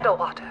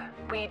 Scandalwater,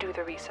 we do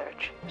the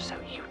research, so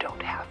you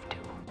don't have to.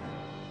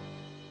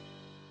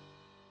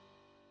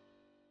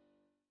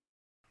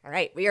 All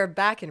right, we are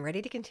back and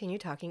ready to continue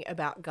talking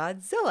about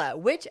Godzilla,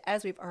 which,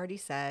 as we've already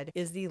said,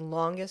 is the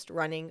longest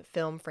running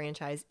film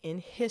franchise in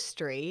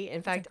history.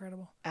 In fact,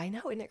 Incredible. I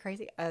know, isn't it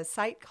crazy? A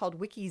site called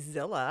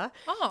Wikizilla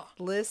Oh.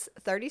 lists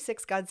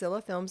 36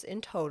 Godzilla films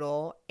in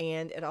total,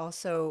 and it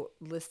also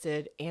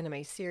listed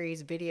anime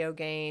series, video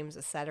games,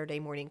 a Saturday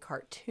morning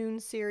cartoon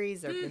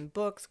series. There have been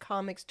books,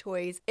 comics,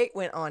 toys. It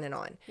went on and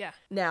on. Yeah.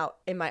 Now,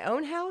 in my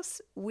own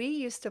house, we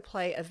used to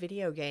play a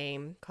video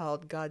game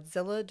called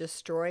Godzilla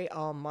Destroy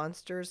All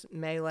Monsters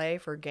Melee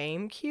for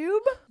GameCube.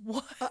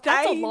 What?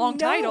 That's a long know.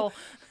 title.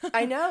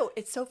 I know.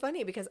 It's so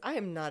funny because I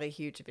am not a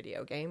huge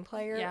video game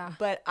player. Yeah.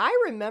 But I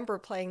remember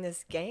playing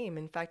this game.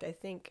 In fact, I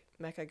think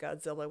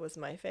Mechagodzilla was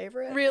my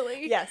favorite.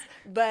 Really? Yes.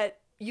 But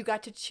you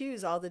got to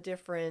choose all the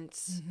different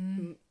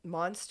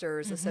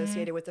monsters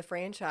associated with the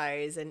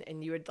franchise,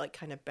 and you would like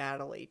kind of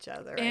battle each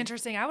other.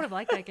 Interesting. I would have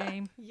liked that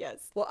game.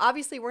 Yes. Well,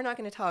 obviously, we're not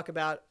going to talk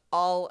about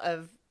all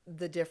of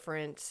the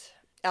different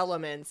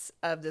elements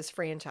of this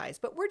franchise,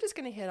 but we're just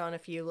going to hit on a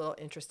few little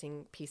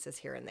interesting pieces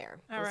here and there.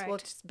 All right. We'll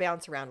just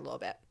bounce around a little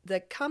bit. The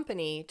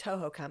company,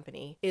 Toho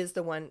Company, is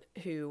the one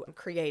who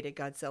created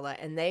Godzilla,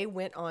 and they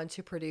went on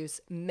to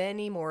produce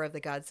many more of the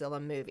Godzilla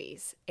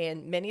movies.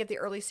 And many of the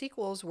early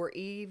sequels were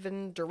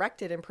even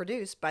directed and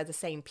produced by the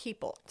same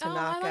people, Oh, I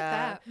Tanaka like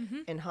that.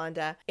 and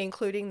Honda,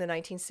 including the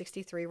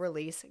 1963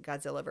 release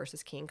Godzilla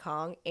vs. King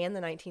Kong and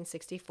the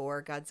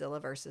 1964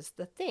 Godzilla vs.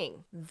 The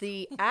Thing.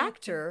 The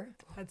actor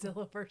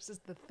Godzilla versus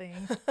the Thing.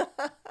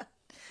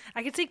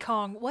 I can see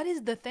Kong. What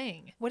is the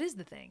Thing? What is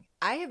the Thing?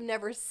 I have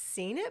never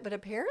seen it, but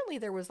apparently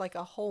there was like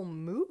a whole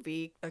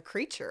movie, a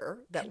creature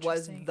that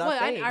was the Interesting. Thing.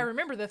 Well, I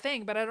remember the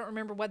Thing, but I don't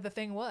remember what the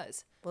Thing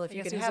was. Well, if I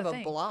you guess can it was have a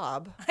thing.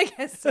 blob, I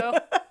guess so.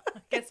 I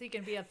guess he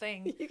can be a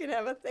thing. you can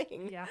have a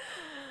thing. Yeah.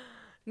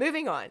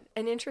 Moving on,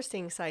 an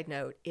interesting side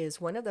note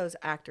is one of those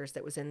actors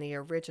that was in the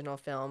original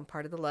film,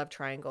 part of the Love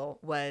Triangle,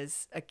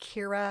 was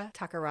Akira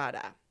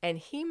Takarada. And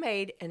he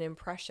made an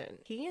impression.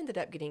 He ended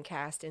up getting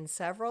cast in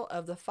several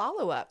of the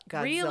follow-up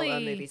Godzilla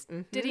Really? movies.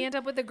 Did he end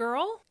up with a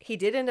girl? He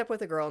did end up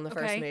with a girl in the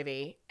first Okay.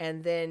 movie,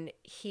 and then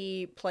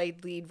he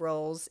played lead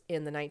roles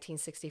in the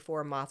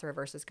 1964 Mothra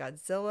vs.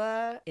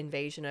 Godzilla,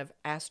 Invasion of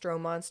Astro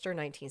Monster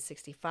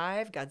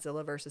 1965,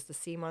 Godzilla vs. the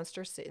Sea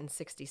Monster in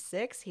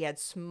 66. He had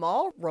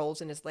small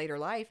roles in his later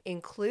life,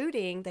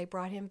 including they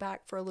brought him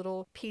back for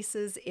little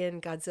pieces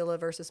in Godzilla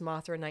vs.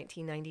 Mothra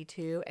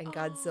 1992 and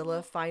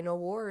Godzilla Final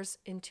Wars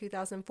in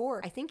 2004.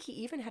 I think he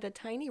even had a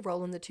tiny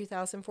role in the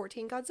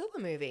 2014 Godzilla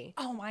movie.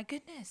 Oh my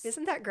goodness.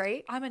 Isn't that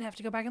great? I'm going to have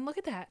to go back and look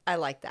at that. I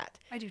like that.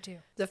 I do too.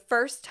 The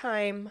first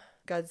time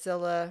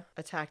Godzilla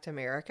attacked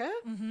America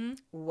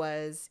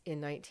was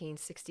in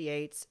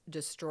 1968's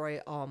Destroy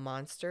All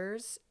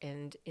Monsters.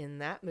 And in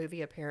that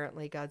movie,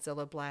 apparently,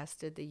 Godzilla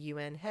blasted the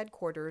UN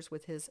headquarters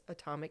with his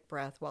atomic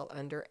breath while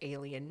under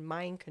alien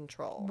mind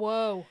control.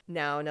 Whoa.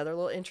 Now, another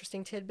little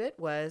interesting tidbit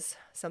was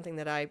something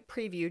that I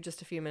previewed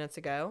just a few minutes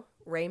ago.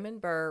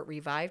 Raymond Burr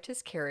revived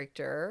his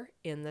character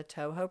in the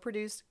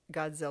Toho-produced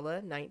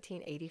Godzilla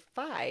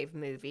 1985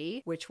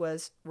 movie, which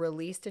was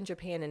released in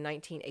Japan in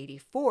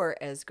 1984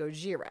 as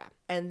Gojira.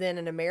 And then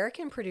an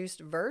American-produced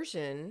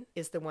version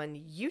is the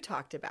one you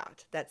talked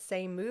about. That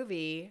same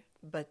movie,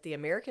 but the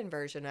American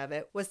version of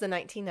it was the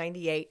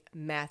 1998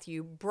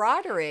 Matthew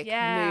Broderick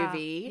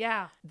movie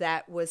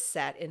that was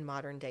set in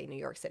modern-day New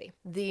York City.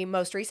 The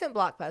most recent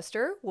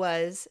blockbuster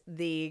was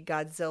the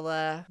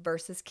Godzilla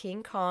vs.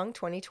 King Kong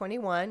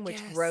 2021,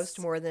 which grossed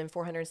more than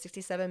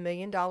 $467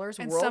 million worldwide.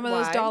 And some of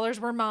those dollars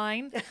were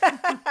mine.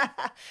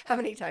 How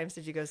many times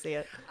did you go see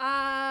it?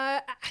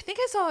 I think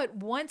I saw it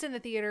once in the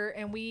theater,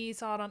 and we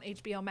saw it on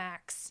HBO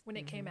Max when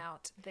it came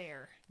out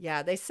there.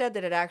 Yeah, they said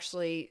that it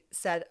actually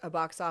set a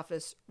box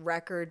office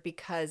record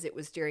because it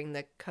was during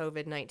the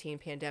COVID-19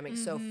 pandemic.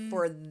 So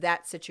for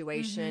that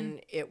situation,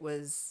 it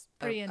was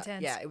pretty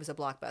intense. Yeah, it was a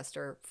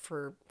blockbuster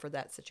for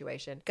that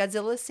situation.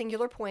 Godzilla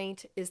Singular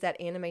Point is that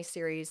anime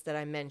series that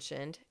I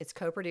mentioned. It's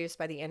co-produced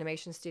by the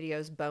animation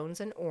studios Bones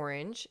and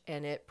Orange,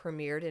 and it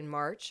premiered in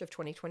March of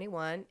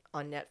 2021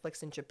 on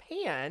Netflix in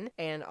Japan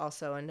and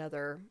also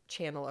another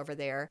channel over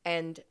there.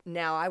 And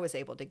now I was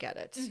able to get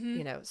it,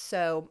 you know.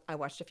 So I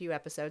watched a few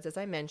episodes, as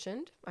I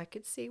mentioned. I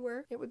could see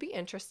where it would be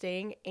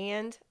interesting.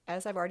 And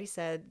as I've already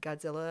said,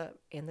 Godzilla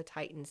and the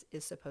Titans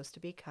is supposed to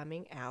be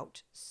coming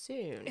out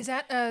soon. Is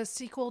that a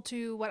sequel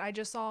to what I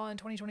just saw in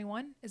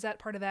 2021? Is that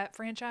part of that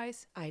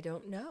franchise? I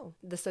don't know.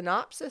 The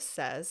synopsis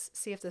says,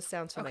 see if this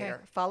sounds familiar.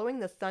 Okay. Following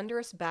the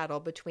thunderous battle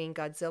between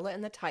Godzilla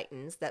and the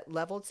Titans that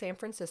leveled San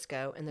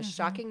Francisco and the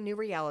shocking new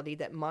reality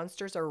that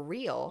monsters are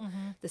real,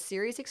 the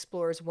series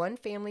explores one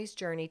family's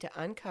journey to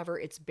uncover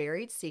its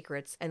buried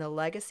secrets and a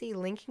legacy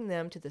linking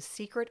them to the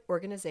secret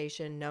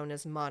organization known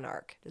as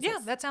Monarch.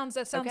 That sounds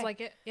Okay.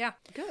 like it. Yeah.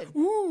 Good.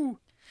 Ooh.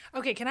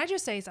 Okay, can I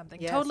just say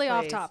something? Yes, Totally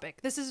off please.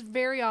 topic. This is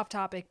very off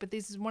topic, but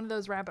this is one of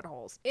those rabbit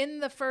holes. In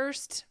the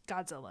first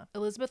Godzilla,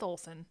 Elizabeth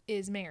Olsen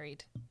is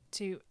married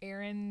to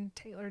Aaron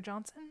Taylor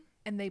Johnson,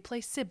 and they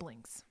play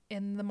siblings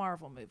in the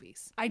Marvel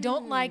movies. I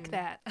don't like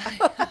that.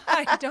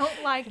 I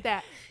don't like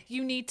that.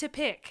 You need to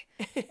pick.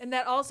 And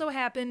that also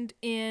happened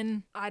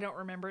in, I don't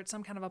remember, it's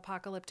some kind of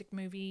apocalyptic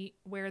movie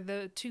where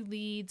the two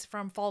leads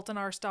from Fault in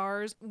Our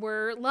Stars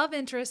were love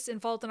interests in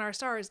Fault in Our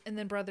Stars and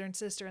then brother and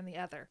sister in the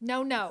other.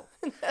 No.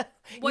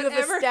 You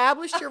have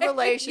established your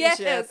relationship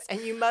Yes. and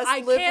you must I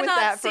live with cannot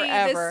that see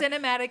forever. the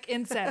cinematic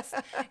incest.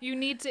 You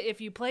need to, if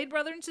you played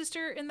brother and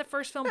sister in the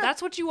first film,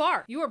 that's what you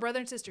are. You are brother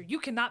and sister. You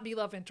cannot be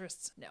love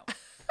interests. No.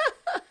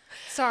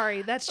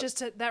 Sorry, that's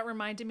just that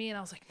reminded me, and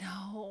I was like,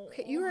 no.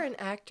 Okay, you are an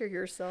actor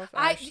yourself,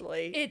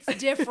 Ashley. It's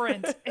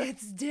different.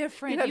 It's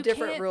different. you have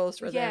different can't- rules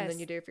for them yes. than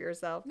you do for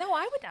yourself. No,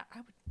 I would not.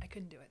 I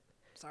couldn't do it.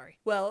 Sorry.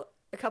 Well,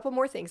 a couple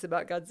more things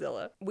about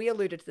Godzilla. We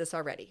alluded to this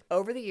already.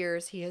 Over the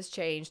years, he has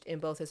changed in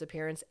both his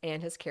appearance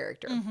and his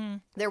character.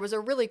 There was a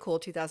really cool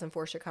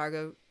 2004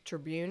 Chicago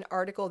Tribune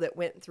article that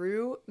went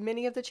through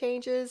many of the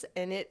changes,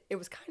 and it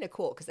was kind of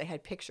cool because they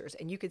had pictures,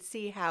 and you could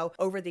see how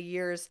over the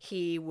years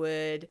he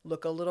would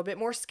look a little bit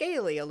more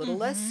scaly, a little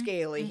less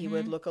scaly. He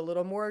would look a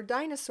little more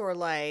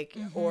dinosaur-like,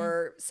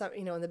 or some,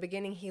 you know, in the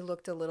beginning he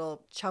looked a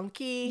little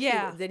chunky.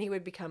 Yeah. Then he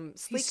would become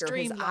sleeker. His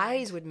streamlined.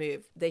 eyes would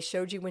move. They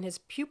showed you when his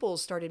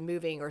pupils started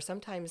moving, or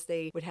sometimes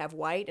they would have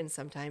white and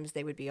sometimes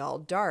they would be all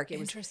dark. It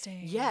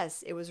Interesting.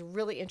 Yes, it was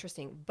really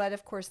interesting. But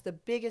of course, the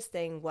biggest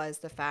thing was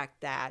the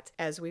fact that,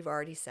 as we've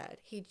already said,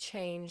 he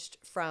changed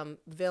from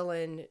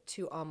villain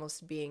to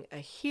almost being a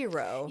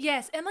hero.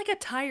 Yes, and like a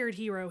tired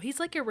hero. He's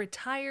like a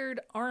retired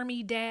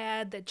army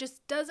dad that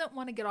just doesn't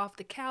want to get off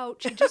the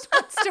couch. He just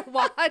wants to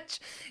watch.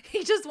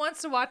 He just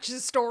wants to watch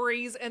his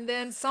stories, and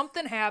then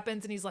something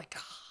happens, and he's like,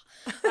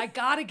 I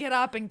gotta get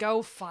up and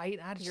go fight.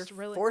 You're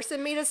really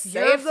forcing me to You're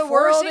save the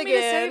world forcing me to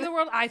again. save the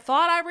world. I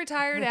thought I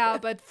retired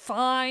out, but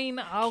fine.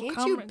 I'll Can't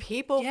come. you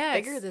people Yes.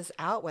 figure this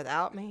out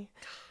without me?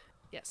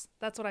 Yes,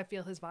 that's what I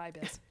feel his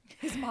vibe is.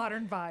 His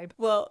modern vibe.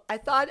 Well, I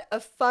thought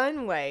a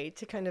fun way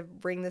to kind of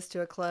bring this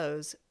to a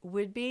close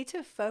would be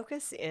to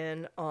focus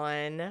in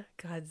on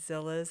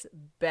Godzilla's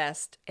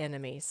best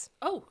enemies.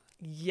 Oh,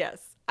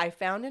 Yes, I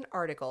found an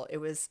article. It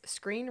was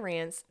Screen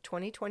Rant's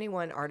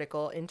 2021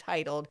 article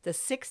entitled The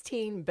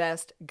 16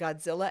 Best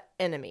Godzilla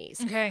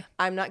Enemies. okay.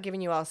 I'm not giving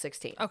you all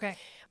 16. Okay.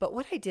 But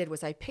what I did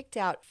was I picked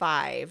out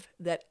 5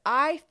 that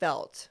I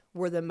felt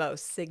were the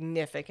most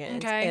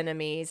significant Okay.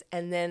 enemies.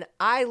 And then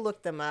I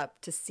looked them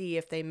up to see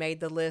if they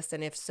made the list,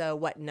 and if so,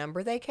 what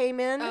number they came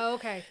in. Oh,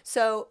 okay.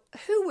 So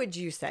who would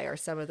you say are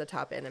some of the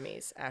top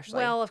enemies, Ashley?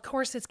 Well, of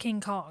course, it's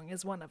King Kong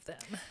is one of them.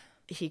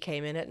 he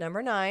came in at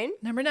number 9.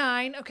 Number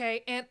 9,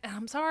 okay, and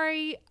I'm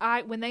sorry,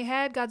 when they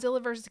had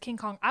Godzilla versus King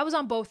Kong, I was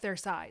on both their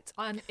sides.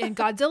 In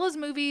Godzilla's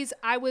movies,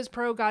 I was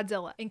pro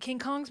Godzilla. In King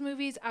Kong's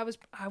movies, I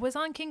was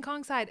on King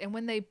Kong's side. And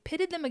when they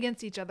pitted them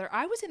against each other,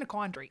 I was in a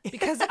quandary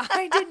because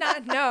I did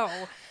not know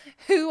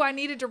who I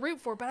needed to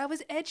root for, but I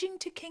was edging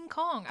to King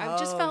Kong. I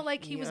just felt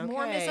like he was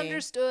more okay.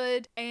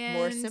 misunderstood and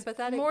More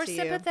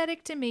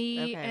sympathetic to you. to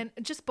me, Okay. and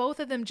just both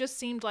of them just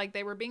seemed like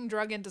they were being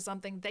drug into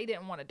something they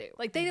didn't want to do.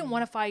 Like they didn't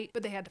want to fight,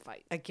 but they had to fight.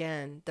 fight.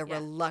 Again, the Yeah.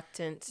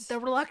 reluctant. The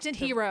reluctant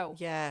hero.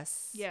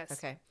 Yes. Yes.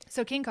 Okay.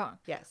 So King Kong.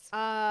 Yes.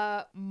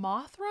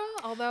 Mothra,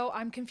 although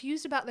I'm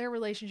confused about their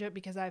relationship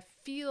because I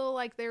feel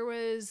like there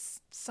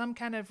was some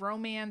kind of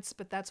romance,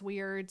 but that's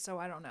weird, so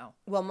I don't know.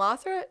 Well,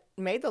 Mothra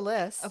made the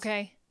list.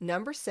 Okay.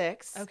 Number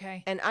 6.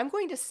 Okay. And I'm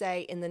going to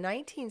say in the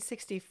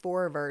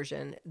 1964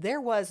 version,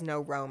 there was no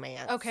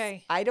romance.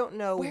 Okay. I don't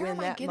know Where when am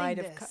I that getting might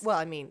have. this? Well,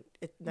 I mean,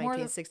 More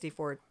the-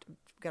 1964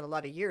 got a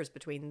lot of years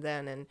between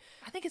then and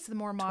I think it's the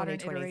more modern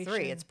 2023.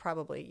 iteration.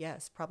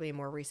 It's probably in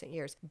more recent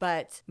years.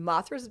 But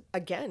Mothra's,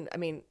 again, I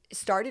mean,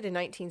 started in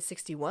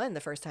 1961, the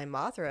first time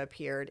Mothra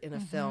appeared in a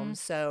film.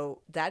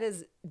 So that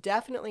is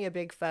definitely a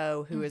big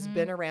foe who has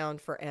been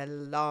around for a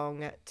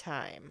long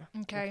time.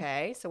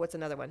 Okay. So what's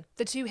another one?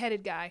 The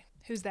two-headed guy.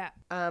 Who's that?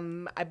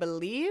 I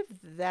believe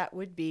that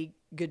would be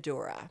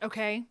Ghidorah.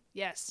 Okay.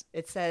 Yes.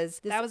 It says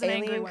this That was an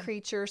angry alien one.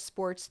 creature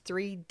sports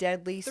 3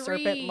 deadly Three.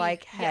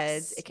 serpent-like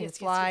heads. Yes. It can Yes, yes,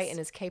 fly yes. and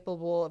is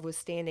capable of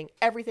withstanding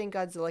everything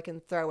Godzilla can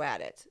throw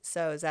at it.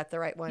 So is that the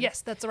right one?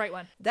 Yes, that's the right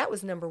one. That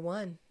was number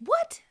 1.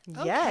 What?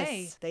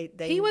 Yes. Okay.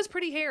 They He was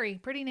pretty hairy,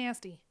 pretty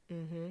nasty.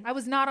 I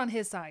was not on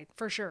his side,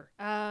 for sure.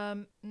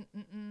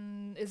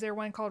 Is there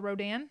one called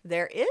Rodan?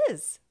 There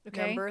is.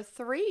 Okay. Number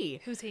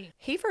 3. Who's he?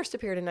 He first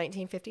appeared in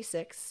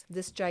 1956.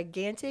 This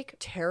gigantic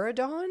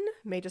pterodon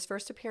made his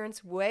first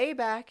appearance way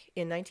back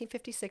in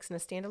 1956 in a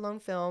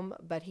standalone film,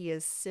 but he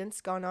has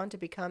since gone on to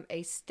become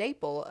a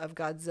staple of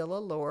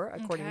Godzilla lore,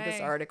 according to this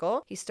Okay.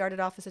 article. He started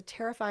off as a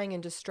terrifying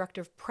and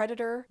destructive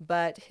predator,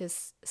 but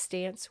his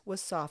stance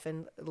was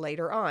softened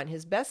later on.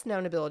 His best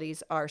known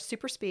abilities are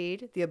super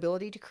speed, the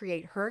ability to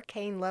create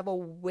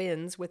hurricane-level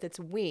winds with its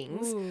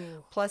wings,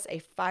 Ooh. plus a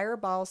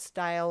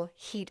fireball-style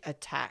heat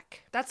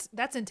attack.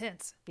 That's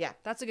intense. Yeah.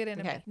 That's a good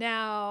enemy. Okay.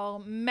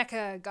 Now,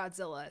 Mecha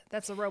Godzilla.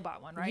 That's a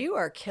robot one, right? You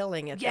are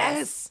killing it.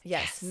 Yes!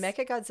 Yes. Yes.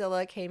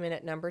 Mechagodzilla came in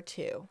at number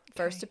 2.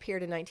 First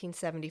appeared in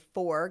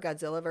 1974,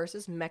 Godzilla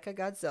versus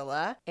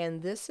Mechagodzilla.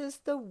 And this is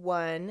the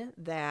one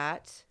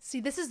that. See,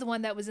 this is the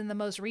one that was in the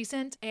most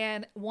recent.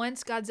 And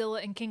once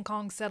Godzilla and King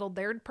Kong settled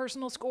their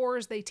personal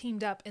scores, they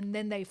teamed up and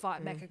then they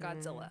fought Mecha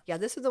Godzilla. Yeah,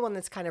 this is the one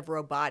that's kind of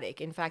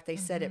robotic. In fact, they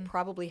said it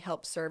probably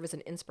helped serve as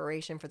an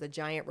inspiration for the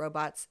giant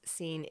robots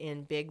seen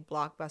in big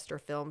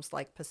blockbuster films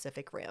like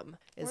Pacific Rim,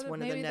 is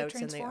one of the notes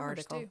in the Transformers,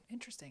 article. too.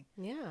 Interesting.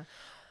 Yeah.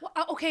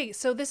 Well, okay,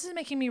 so this is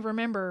making me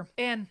remember,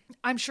 and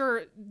I'm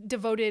sure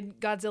devoted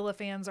Godzilla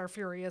fans are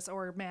furious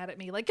or mad at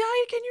me. Like, guy,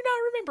 can you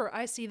not remember?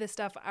 I see this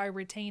stuff, I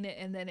retain it,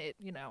 and then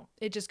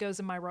it just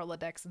goes in my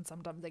Rolodex, and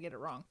sometimes I get it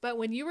wrong. But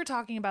when you were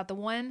talking about the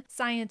one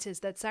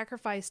scientist that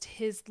sacrificed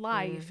his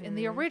life in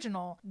the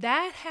original,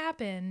 that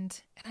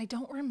happened, and I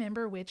don't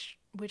remember which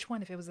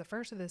one, if it was the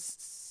first or the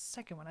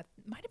second one. It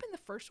might have been the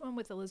first one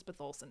with Elizabeth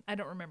Olsen. I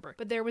don't remember.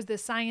 But there was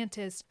this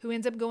scientist who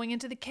ends up going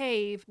into the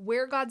cave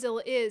where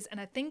Godzilla is,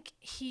 and I think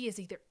he is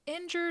either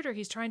injured or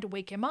he's trying to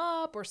wake him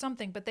up or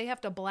something, but they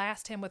have to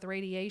blast him with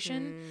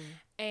radiation,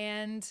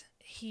 and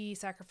he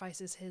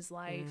sacrifices his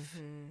life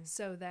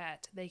so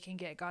that they can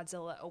get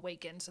Godzilla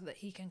awakened so that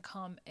he can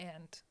come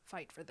and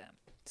fight for them.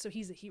 So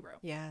he's a hero.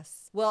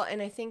 Yes. Well, and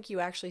I think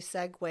you actually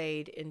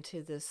segued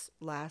into this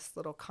last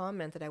little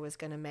comment that I was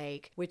going to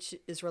make, which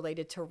is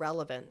related to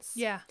relevance.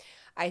 Yeah.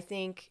 I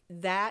think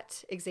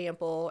that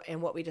example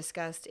and what we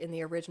discussed in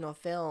the original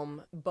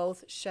film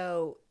both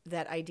show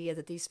that idea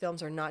that these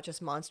films are not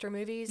just monster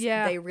movies.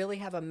 Yeah. They really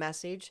have a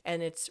message,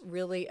 and it's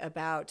really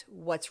about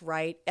what's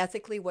right,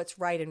 ethically, what's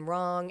right and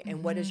wrong,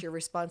 and what is your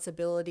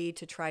responsibility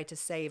to try to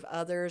save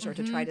others or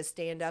to try to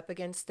stand up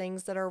against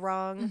things that are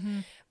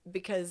wrong.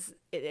 Because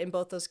in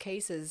both those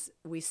cases,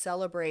 we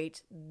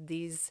celebrate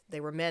these, they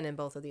were men in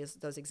both of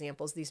those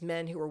examples, these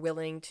men who were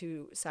willing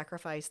to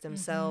sacrifice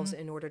themselves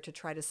in order to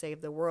try to save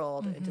the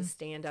world and to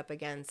stand up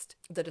against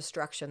the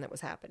destruction that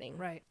was happening.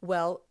 Right.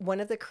 Well, one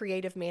of the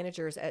creative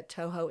managers at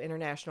Toho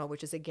International,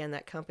 which is again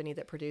that company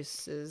that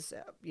produces,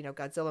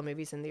 Godzilla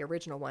movies and the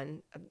original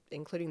one,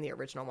 including the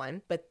original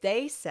one, but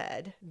they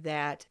said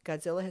that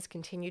Godzilla has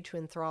continued to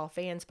enthrall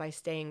fans by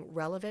staying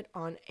relevant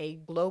on a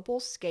global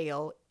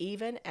scale,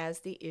 even as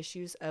the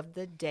issues of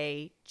the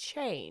day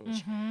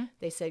change.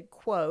 They said,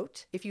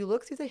 quote, "If you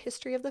look through the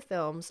history of the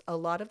films, a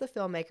lot of the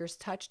filmmakers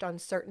touched on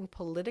certain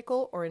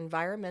political or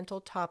environmental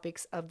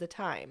topics of the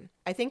time.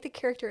 I think the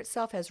character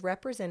itself has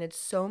represented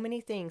so many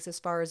things as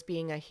far as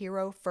being a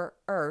hero for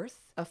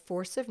Earth, a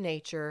force of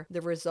nature, the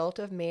result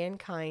of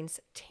mankind's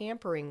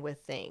tampering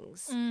with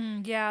things."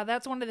 Yeah,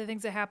 that's one of the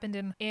things that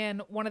happened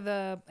in one of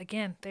the,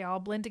 again, they all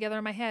blend together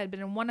in my head, but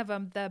in one of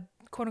them, the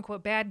quote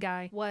unquote bad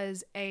guy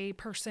was a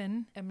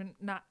person, I'm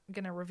not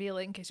going to reveal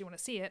it in case you want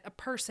to see it, a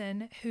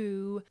person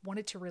who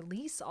wanted to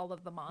release all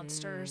of the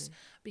monsters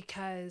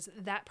because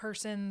that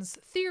person's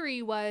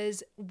theory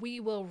was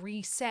we will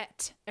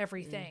reset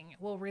everything.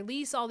 We'll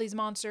release all these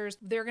monsters.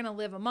 They're going to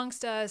live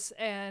amongst us,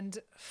 and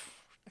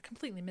a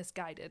completely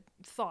misguided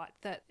thought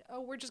that,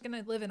 we're just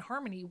going to live in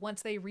harmony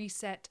once they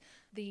reset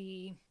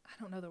I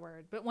don't know the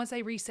word, but once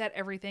they reset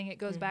everything, it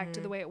goes back to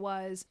the way it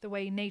was, the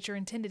way nature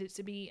intended it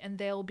to be, and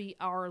they'll be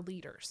our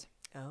leaders.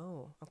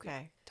 Oh,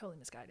 okay. Totally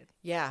misguided.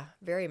 Yeah,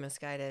 very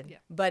misguided. Yeah.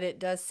 But it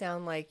does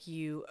sound like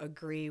you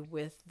agree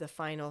with the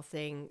final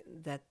thing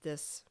that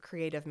this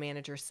creative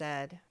manager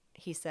said.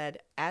 He said,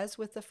 as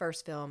with the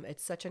first film,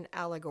 it's such an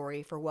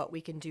allegory for what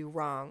we can do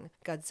wrong.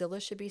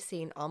 Godzilla should be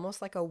seen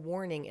almost like a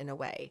warning in a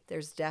way.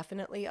 There's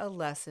definitely a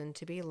lesson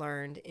to be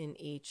learned in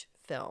each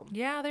film.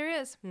 Yeah, there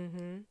is.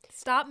 Mm-hmm.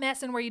 Stop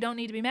messing where you don't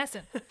need to be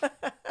messing.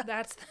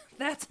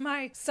 That's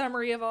my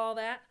summary of all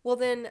that. Well,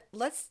 then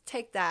let's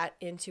take that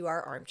into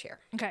our armchair.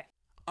 Okay.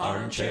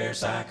 Armchair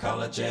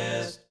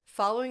psychologist.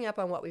 Following up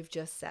on what we've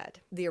just said,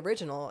 the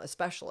original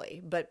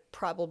especially, but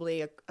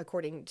probably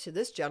according to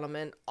this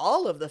gentleman,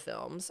 all of the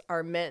films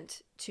are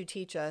meant to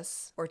teach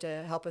us or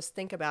to help us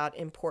think about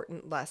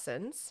important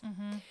lessons.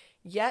 Mm-hmm.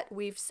 Yet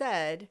we've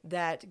said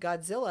that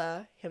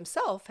Godzilla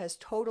himself has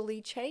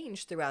totally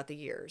changed throughout the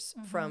years,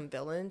 from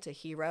villain to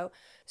hero.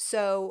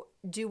 So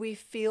do we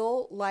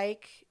feel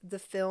like the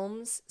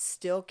films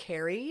still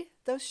carry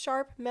those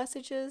sharp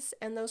messages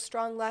and those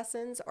strong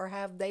lessons, or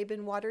have they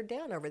been watered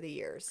down over the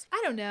years? I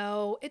don't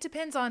know. It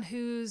depends on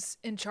who's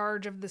in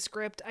charge of the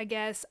script, I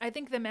guess. I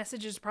think the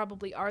messages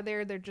probably are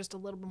there. They're just a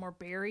little bit more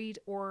buried,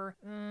 or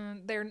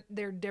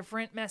they're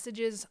different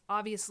messages.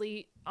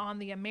 Obviously, on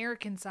the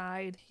American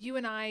side, you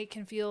and I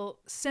can feel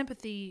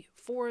sympathy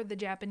for the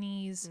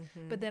Japanese,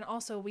 but then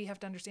also we have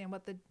to understand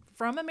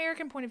from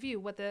American point of view,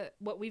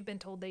 what we've been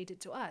told they did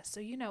to us.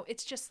 So,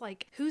 it's just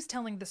like who's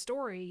telling the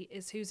story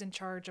is who's in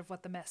charge of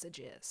what the message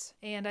is.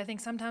 And I think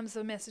sometimes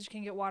the message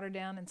can get watered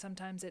down and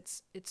sometimes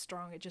it's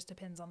strong. It just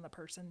depends on the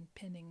person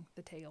pinning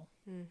the tale.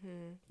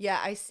 Mm-hmm. Yeah,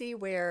 I see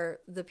where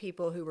the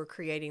people who were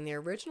creating the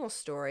original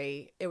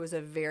story, it was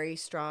a very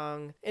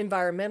strong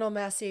environmental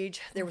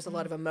message. There was a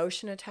lot of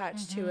emotion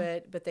attached to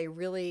it, but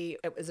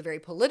it was a very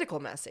political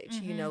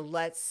message.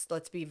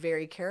 Let's be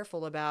very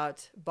careful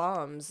about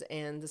bombs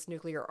and this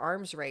nuclear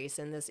arms race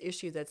and this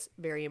issue that's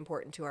very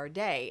important to our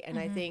day. And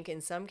I think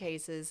in some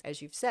cases,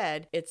 as you've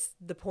said, it's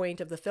the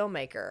point of the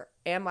filmmaker.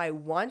 Am I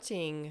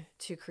wanting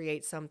to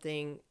create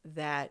something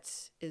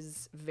that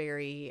is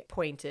very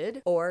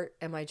pointed, or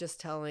am I just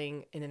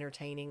telling an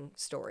entertaining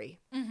story?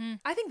 Mm-hmm.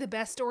 I think the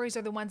best stories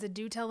are the ones that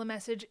do tell a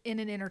message in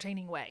an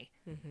entertaining way.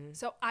 Mm-hmm.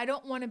 So I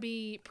don't want to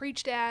be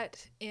preached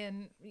at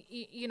in,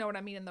 you know what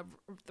I mean, in the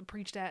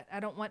preached at. I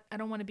don't want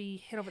to be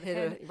hit over the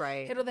head.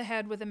 Hit over the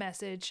head with a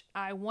message.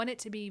 I want it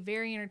to be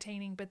very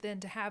entertaining, but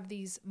then to have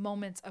these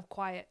moments of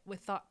quiet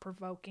with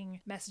thought-provoking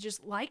messages,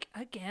 like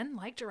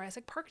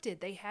Jurassic Park did.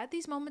 They had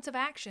these moments of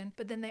action,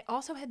 but then they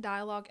also had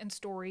dialogue and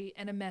story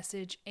and a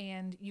message,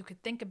 and you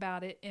could think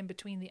about it in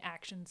between the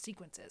action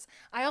sequences.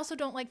 I also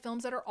don't like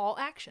films that are all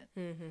action.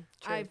 Mm-hmm,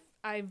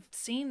 I've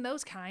seen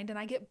those kind, and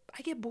I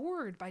get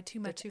bored by too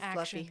much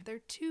action. Fluffy. They're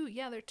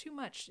too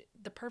much.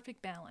 The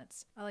perfect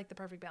balance. I like the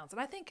perfect balance.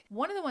 And I think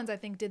one of the ones I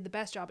think did the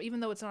best job,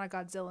 even though it's not a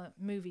Godzilla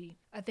movie,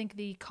 I think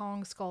the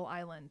Kong Skull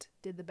Island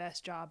did the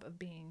best job of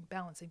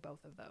balancing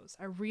both of those.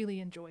 I really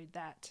enjoyed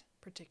that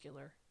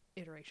particular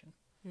iteration.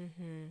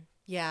 Mm-hmm.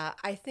 Yeah,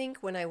 I think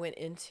when I went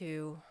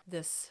into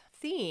this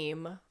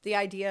theme, the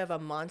idea of a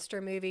monster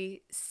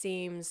movie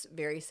seems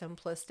very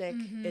simplistic.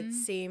 Mm-hmm. It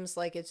seems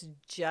like it's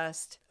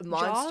just a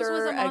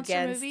monster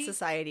against movie.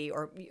 Society,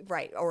 or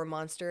a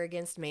monster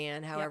against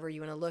man, however you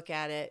want to look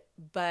at it.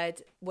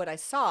 But what I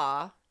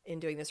saw in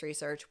doing this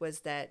research was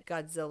that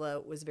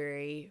Godzilla was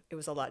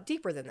a lot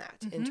deeper than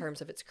that in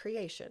terms of its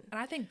creation. And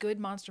I think good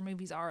monster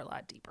movies are a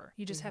lot deeper.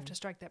 You just have to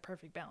strike that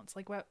perfect balance.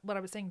 Like what I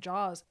was saying,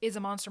 Jaws is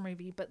a monster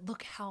movie, but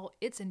look how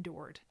it's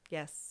endured.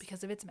 Yes.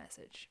 Because of its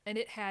message. And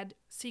it had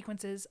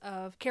sequences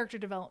of character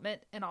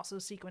development and also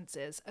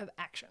sequences of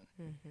action.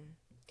 Mm-hmm.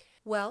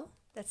 Well,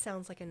 that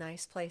sounds like a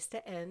nice place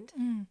to end.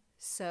 Mm.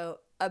 So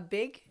a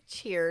big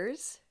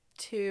cheers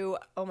to,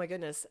 oh my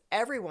goodness,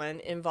 everyone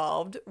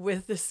involved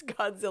with this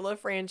Godzilla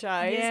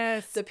franchise.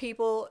 Yes. The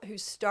people who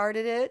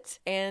started it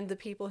and the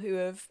people who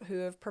have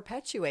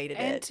perpetuated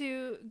it. And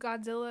to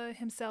Godzilla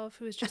himself,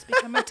 who has just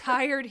become a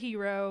tired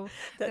hero.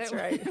 That's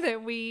right.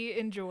 That we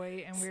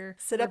enjoy, and we're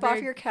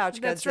off your couch,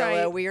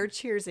 Godzilla. Right. We are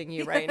cheersing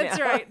you right now.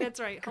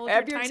 That's right. Hold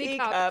Grab your your tiny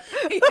teacup.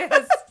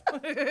 Yes.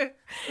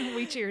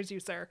 We cheers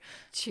you, sir.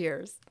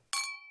 Cheers.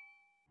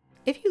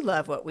 If you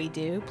love what we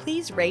do,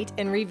 please rate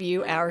and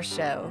review our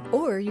show.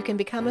 Or you can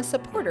become a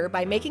supporter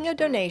by making a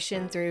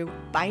donation through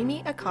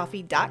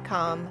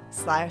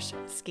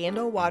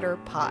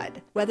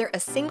buymeacoffee.com/scandalwaterpod. Whether a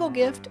single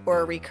gift or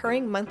a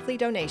recurring monthly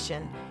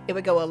donation, it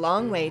would go a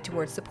long way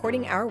towards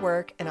supporting our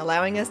work and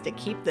allowing us to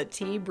keep the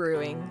tea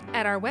brewing.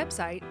 At our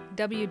website,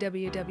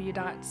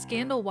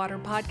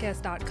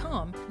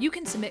 www.scandalwaterpodcast.com, you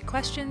can submit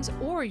questions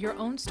or your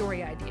own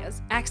story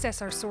ideas,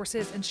 access our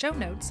sources and show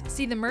notes,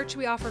 see the merch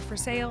we offer for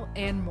sale,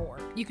 and more.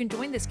 You can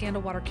join the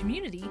Scandal Water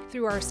community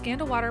through our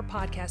Scandal Water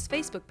Podcast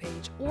Facebook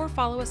page, or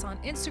follow us on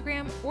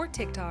Instagram or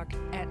TikTok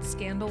at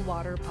Scandal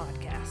Water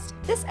Podcast.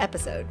 This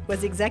episode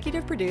was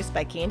executive produced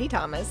by Candy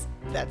Thomas,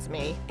 That's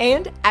me.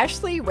 And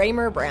Ashley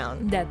Raymer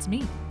Brown. That's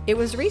me. It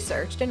was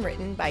researched and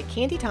written by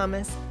Candy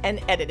Thomas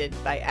and edited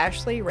by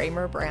Ashley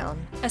Raymer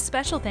Brown. A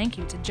special thank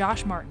you to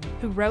Josh Martin,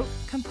 who wrote,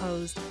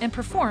 composed, and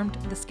performed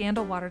the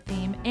Scandal Water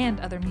theme and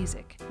other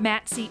music,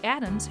 Matt C.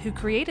 Adams, who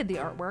created the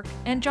artwork,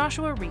 and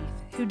Joshua Reith,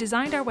 who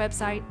designed our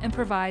website and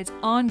provides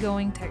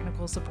ongoing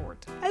technical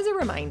support. As a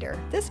reminder,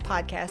 this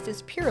podcast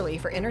is purely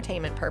for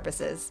entertainment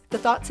purposes. The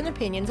thoughts and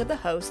opinions of the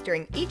host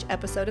during each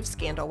episode of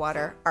Scandal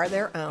Water are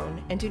their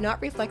own and do not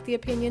reflect the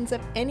opinions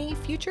of any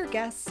future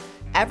guests,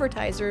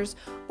 advertisers,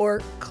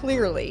 or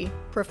clearly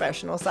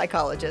professional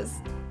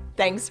psychologists.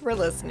 Thanks for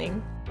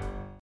listening.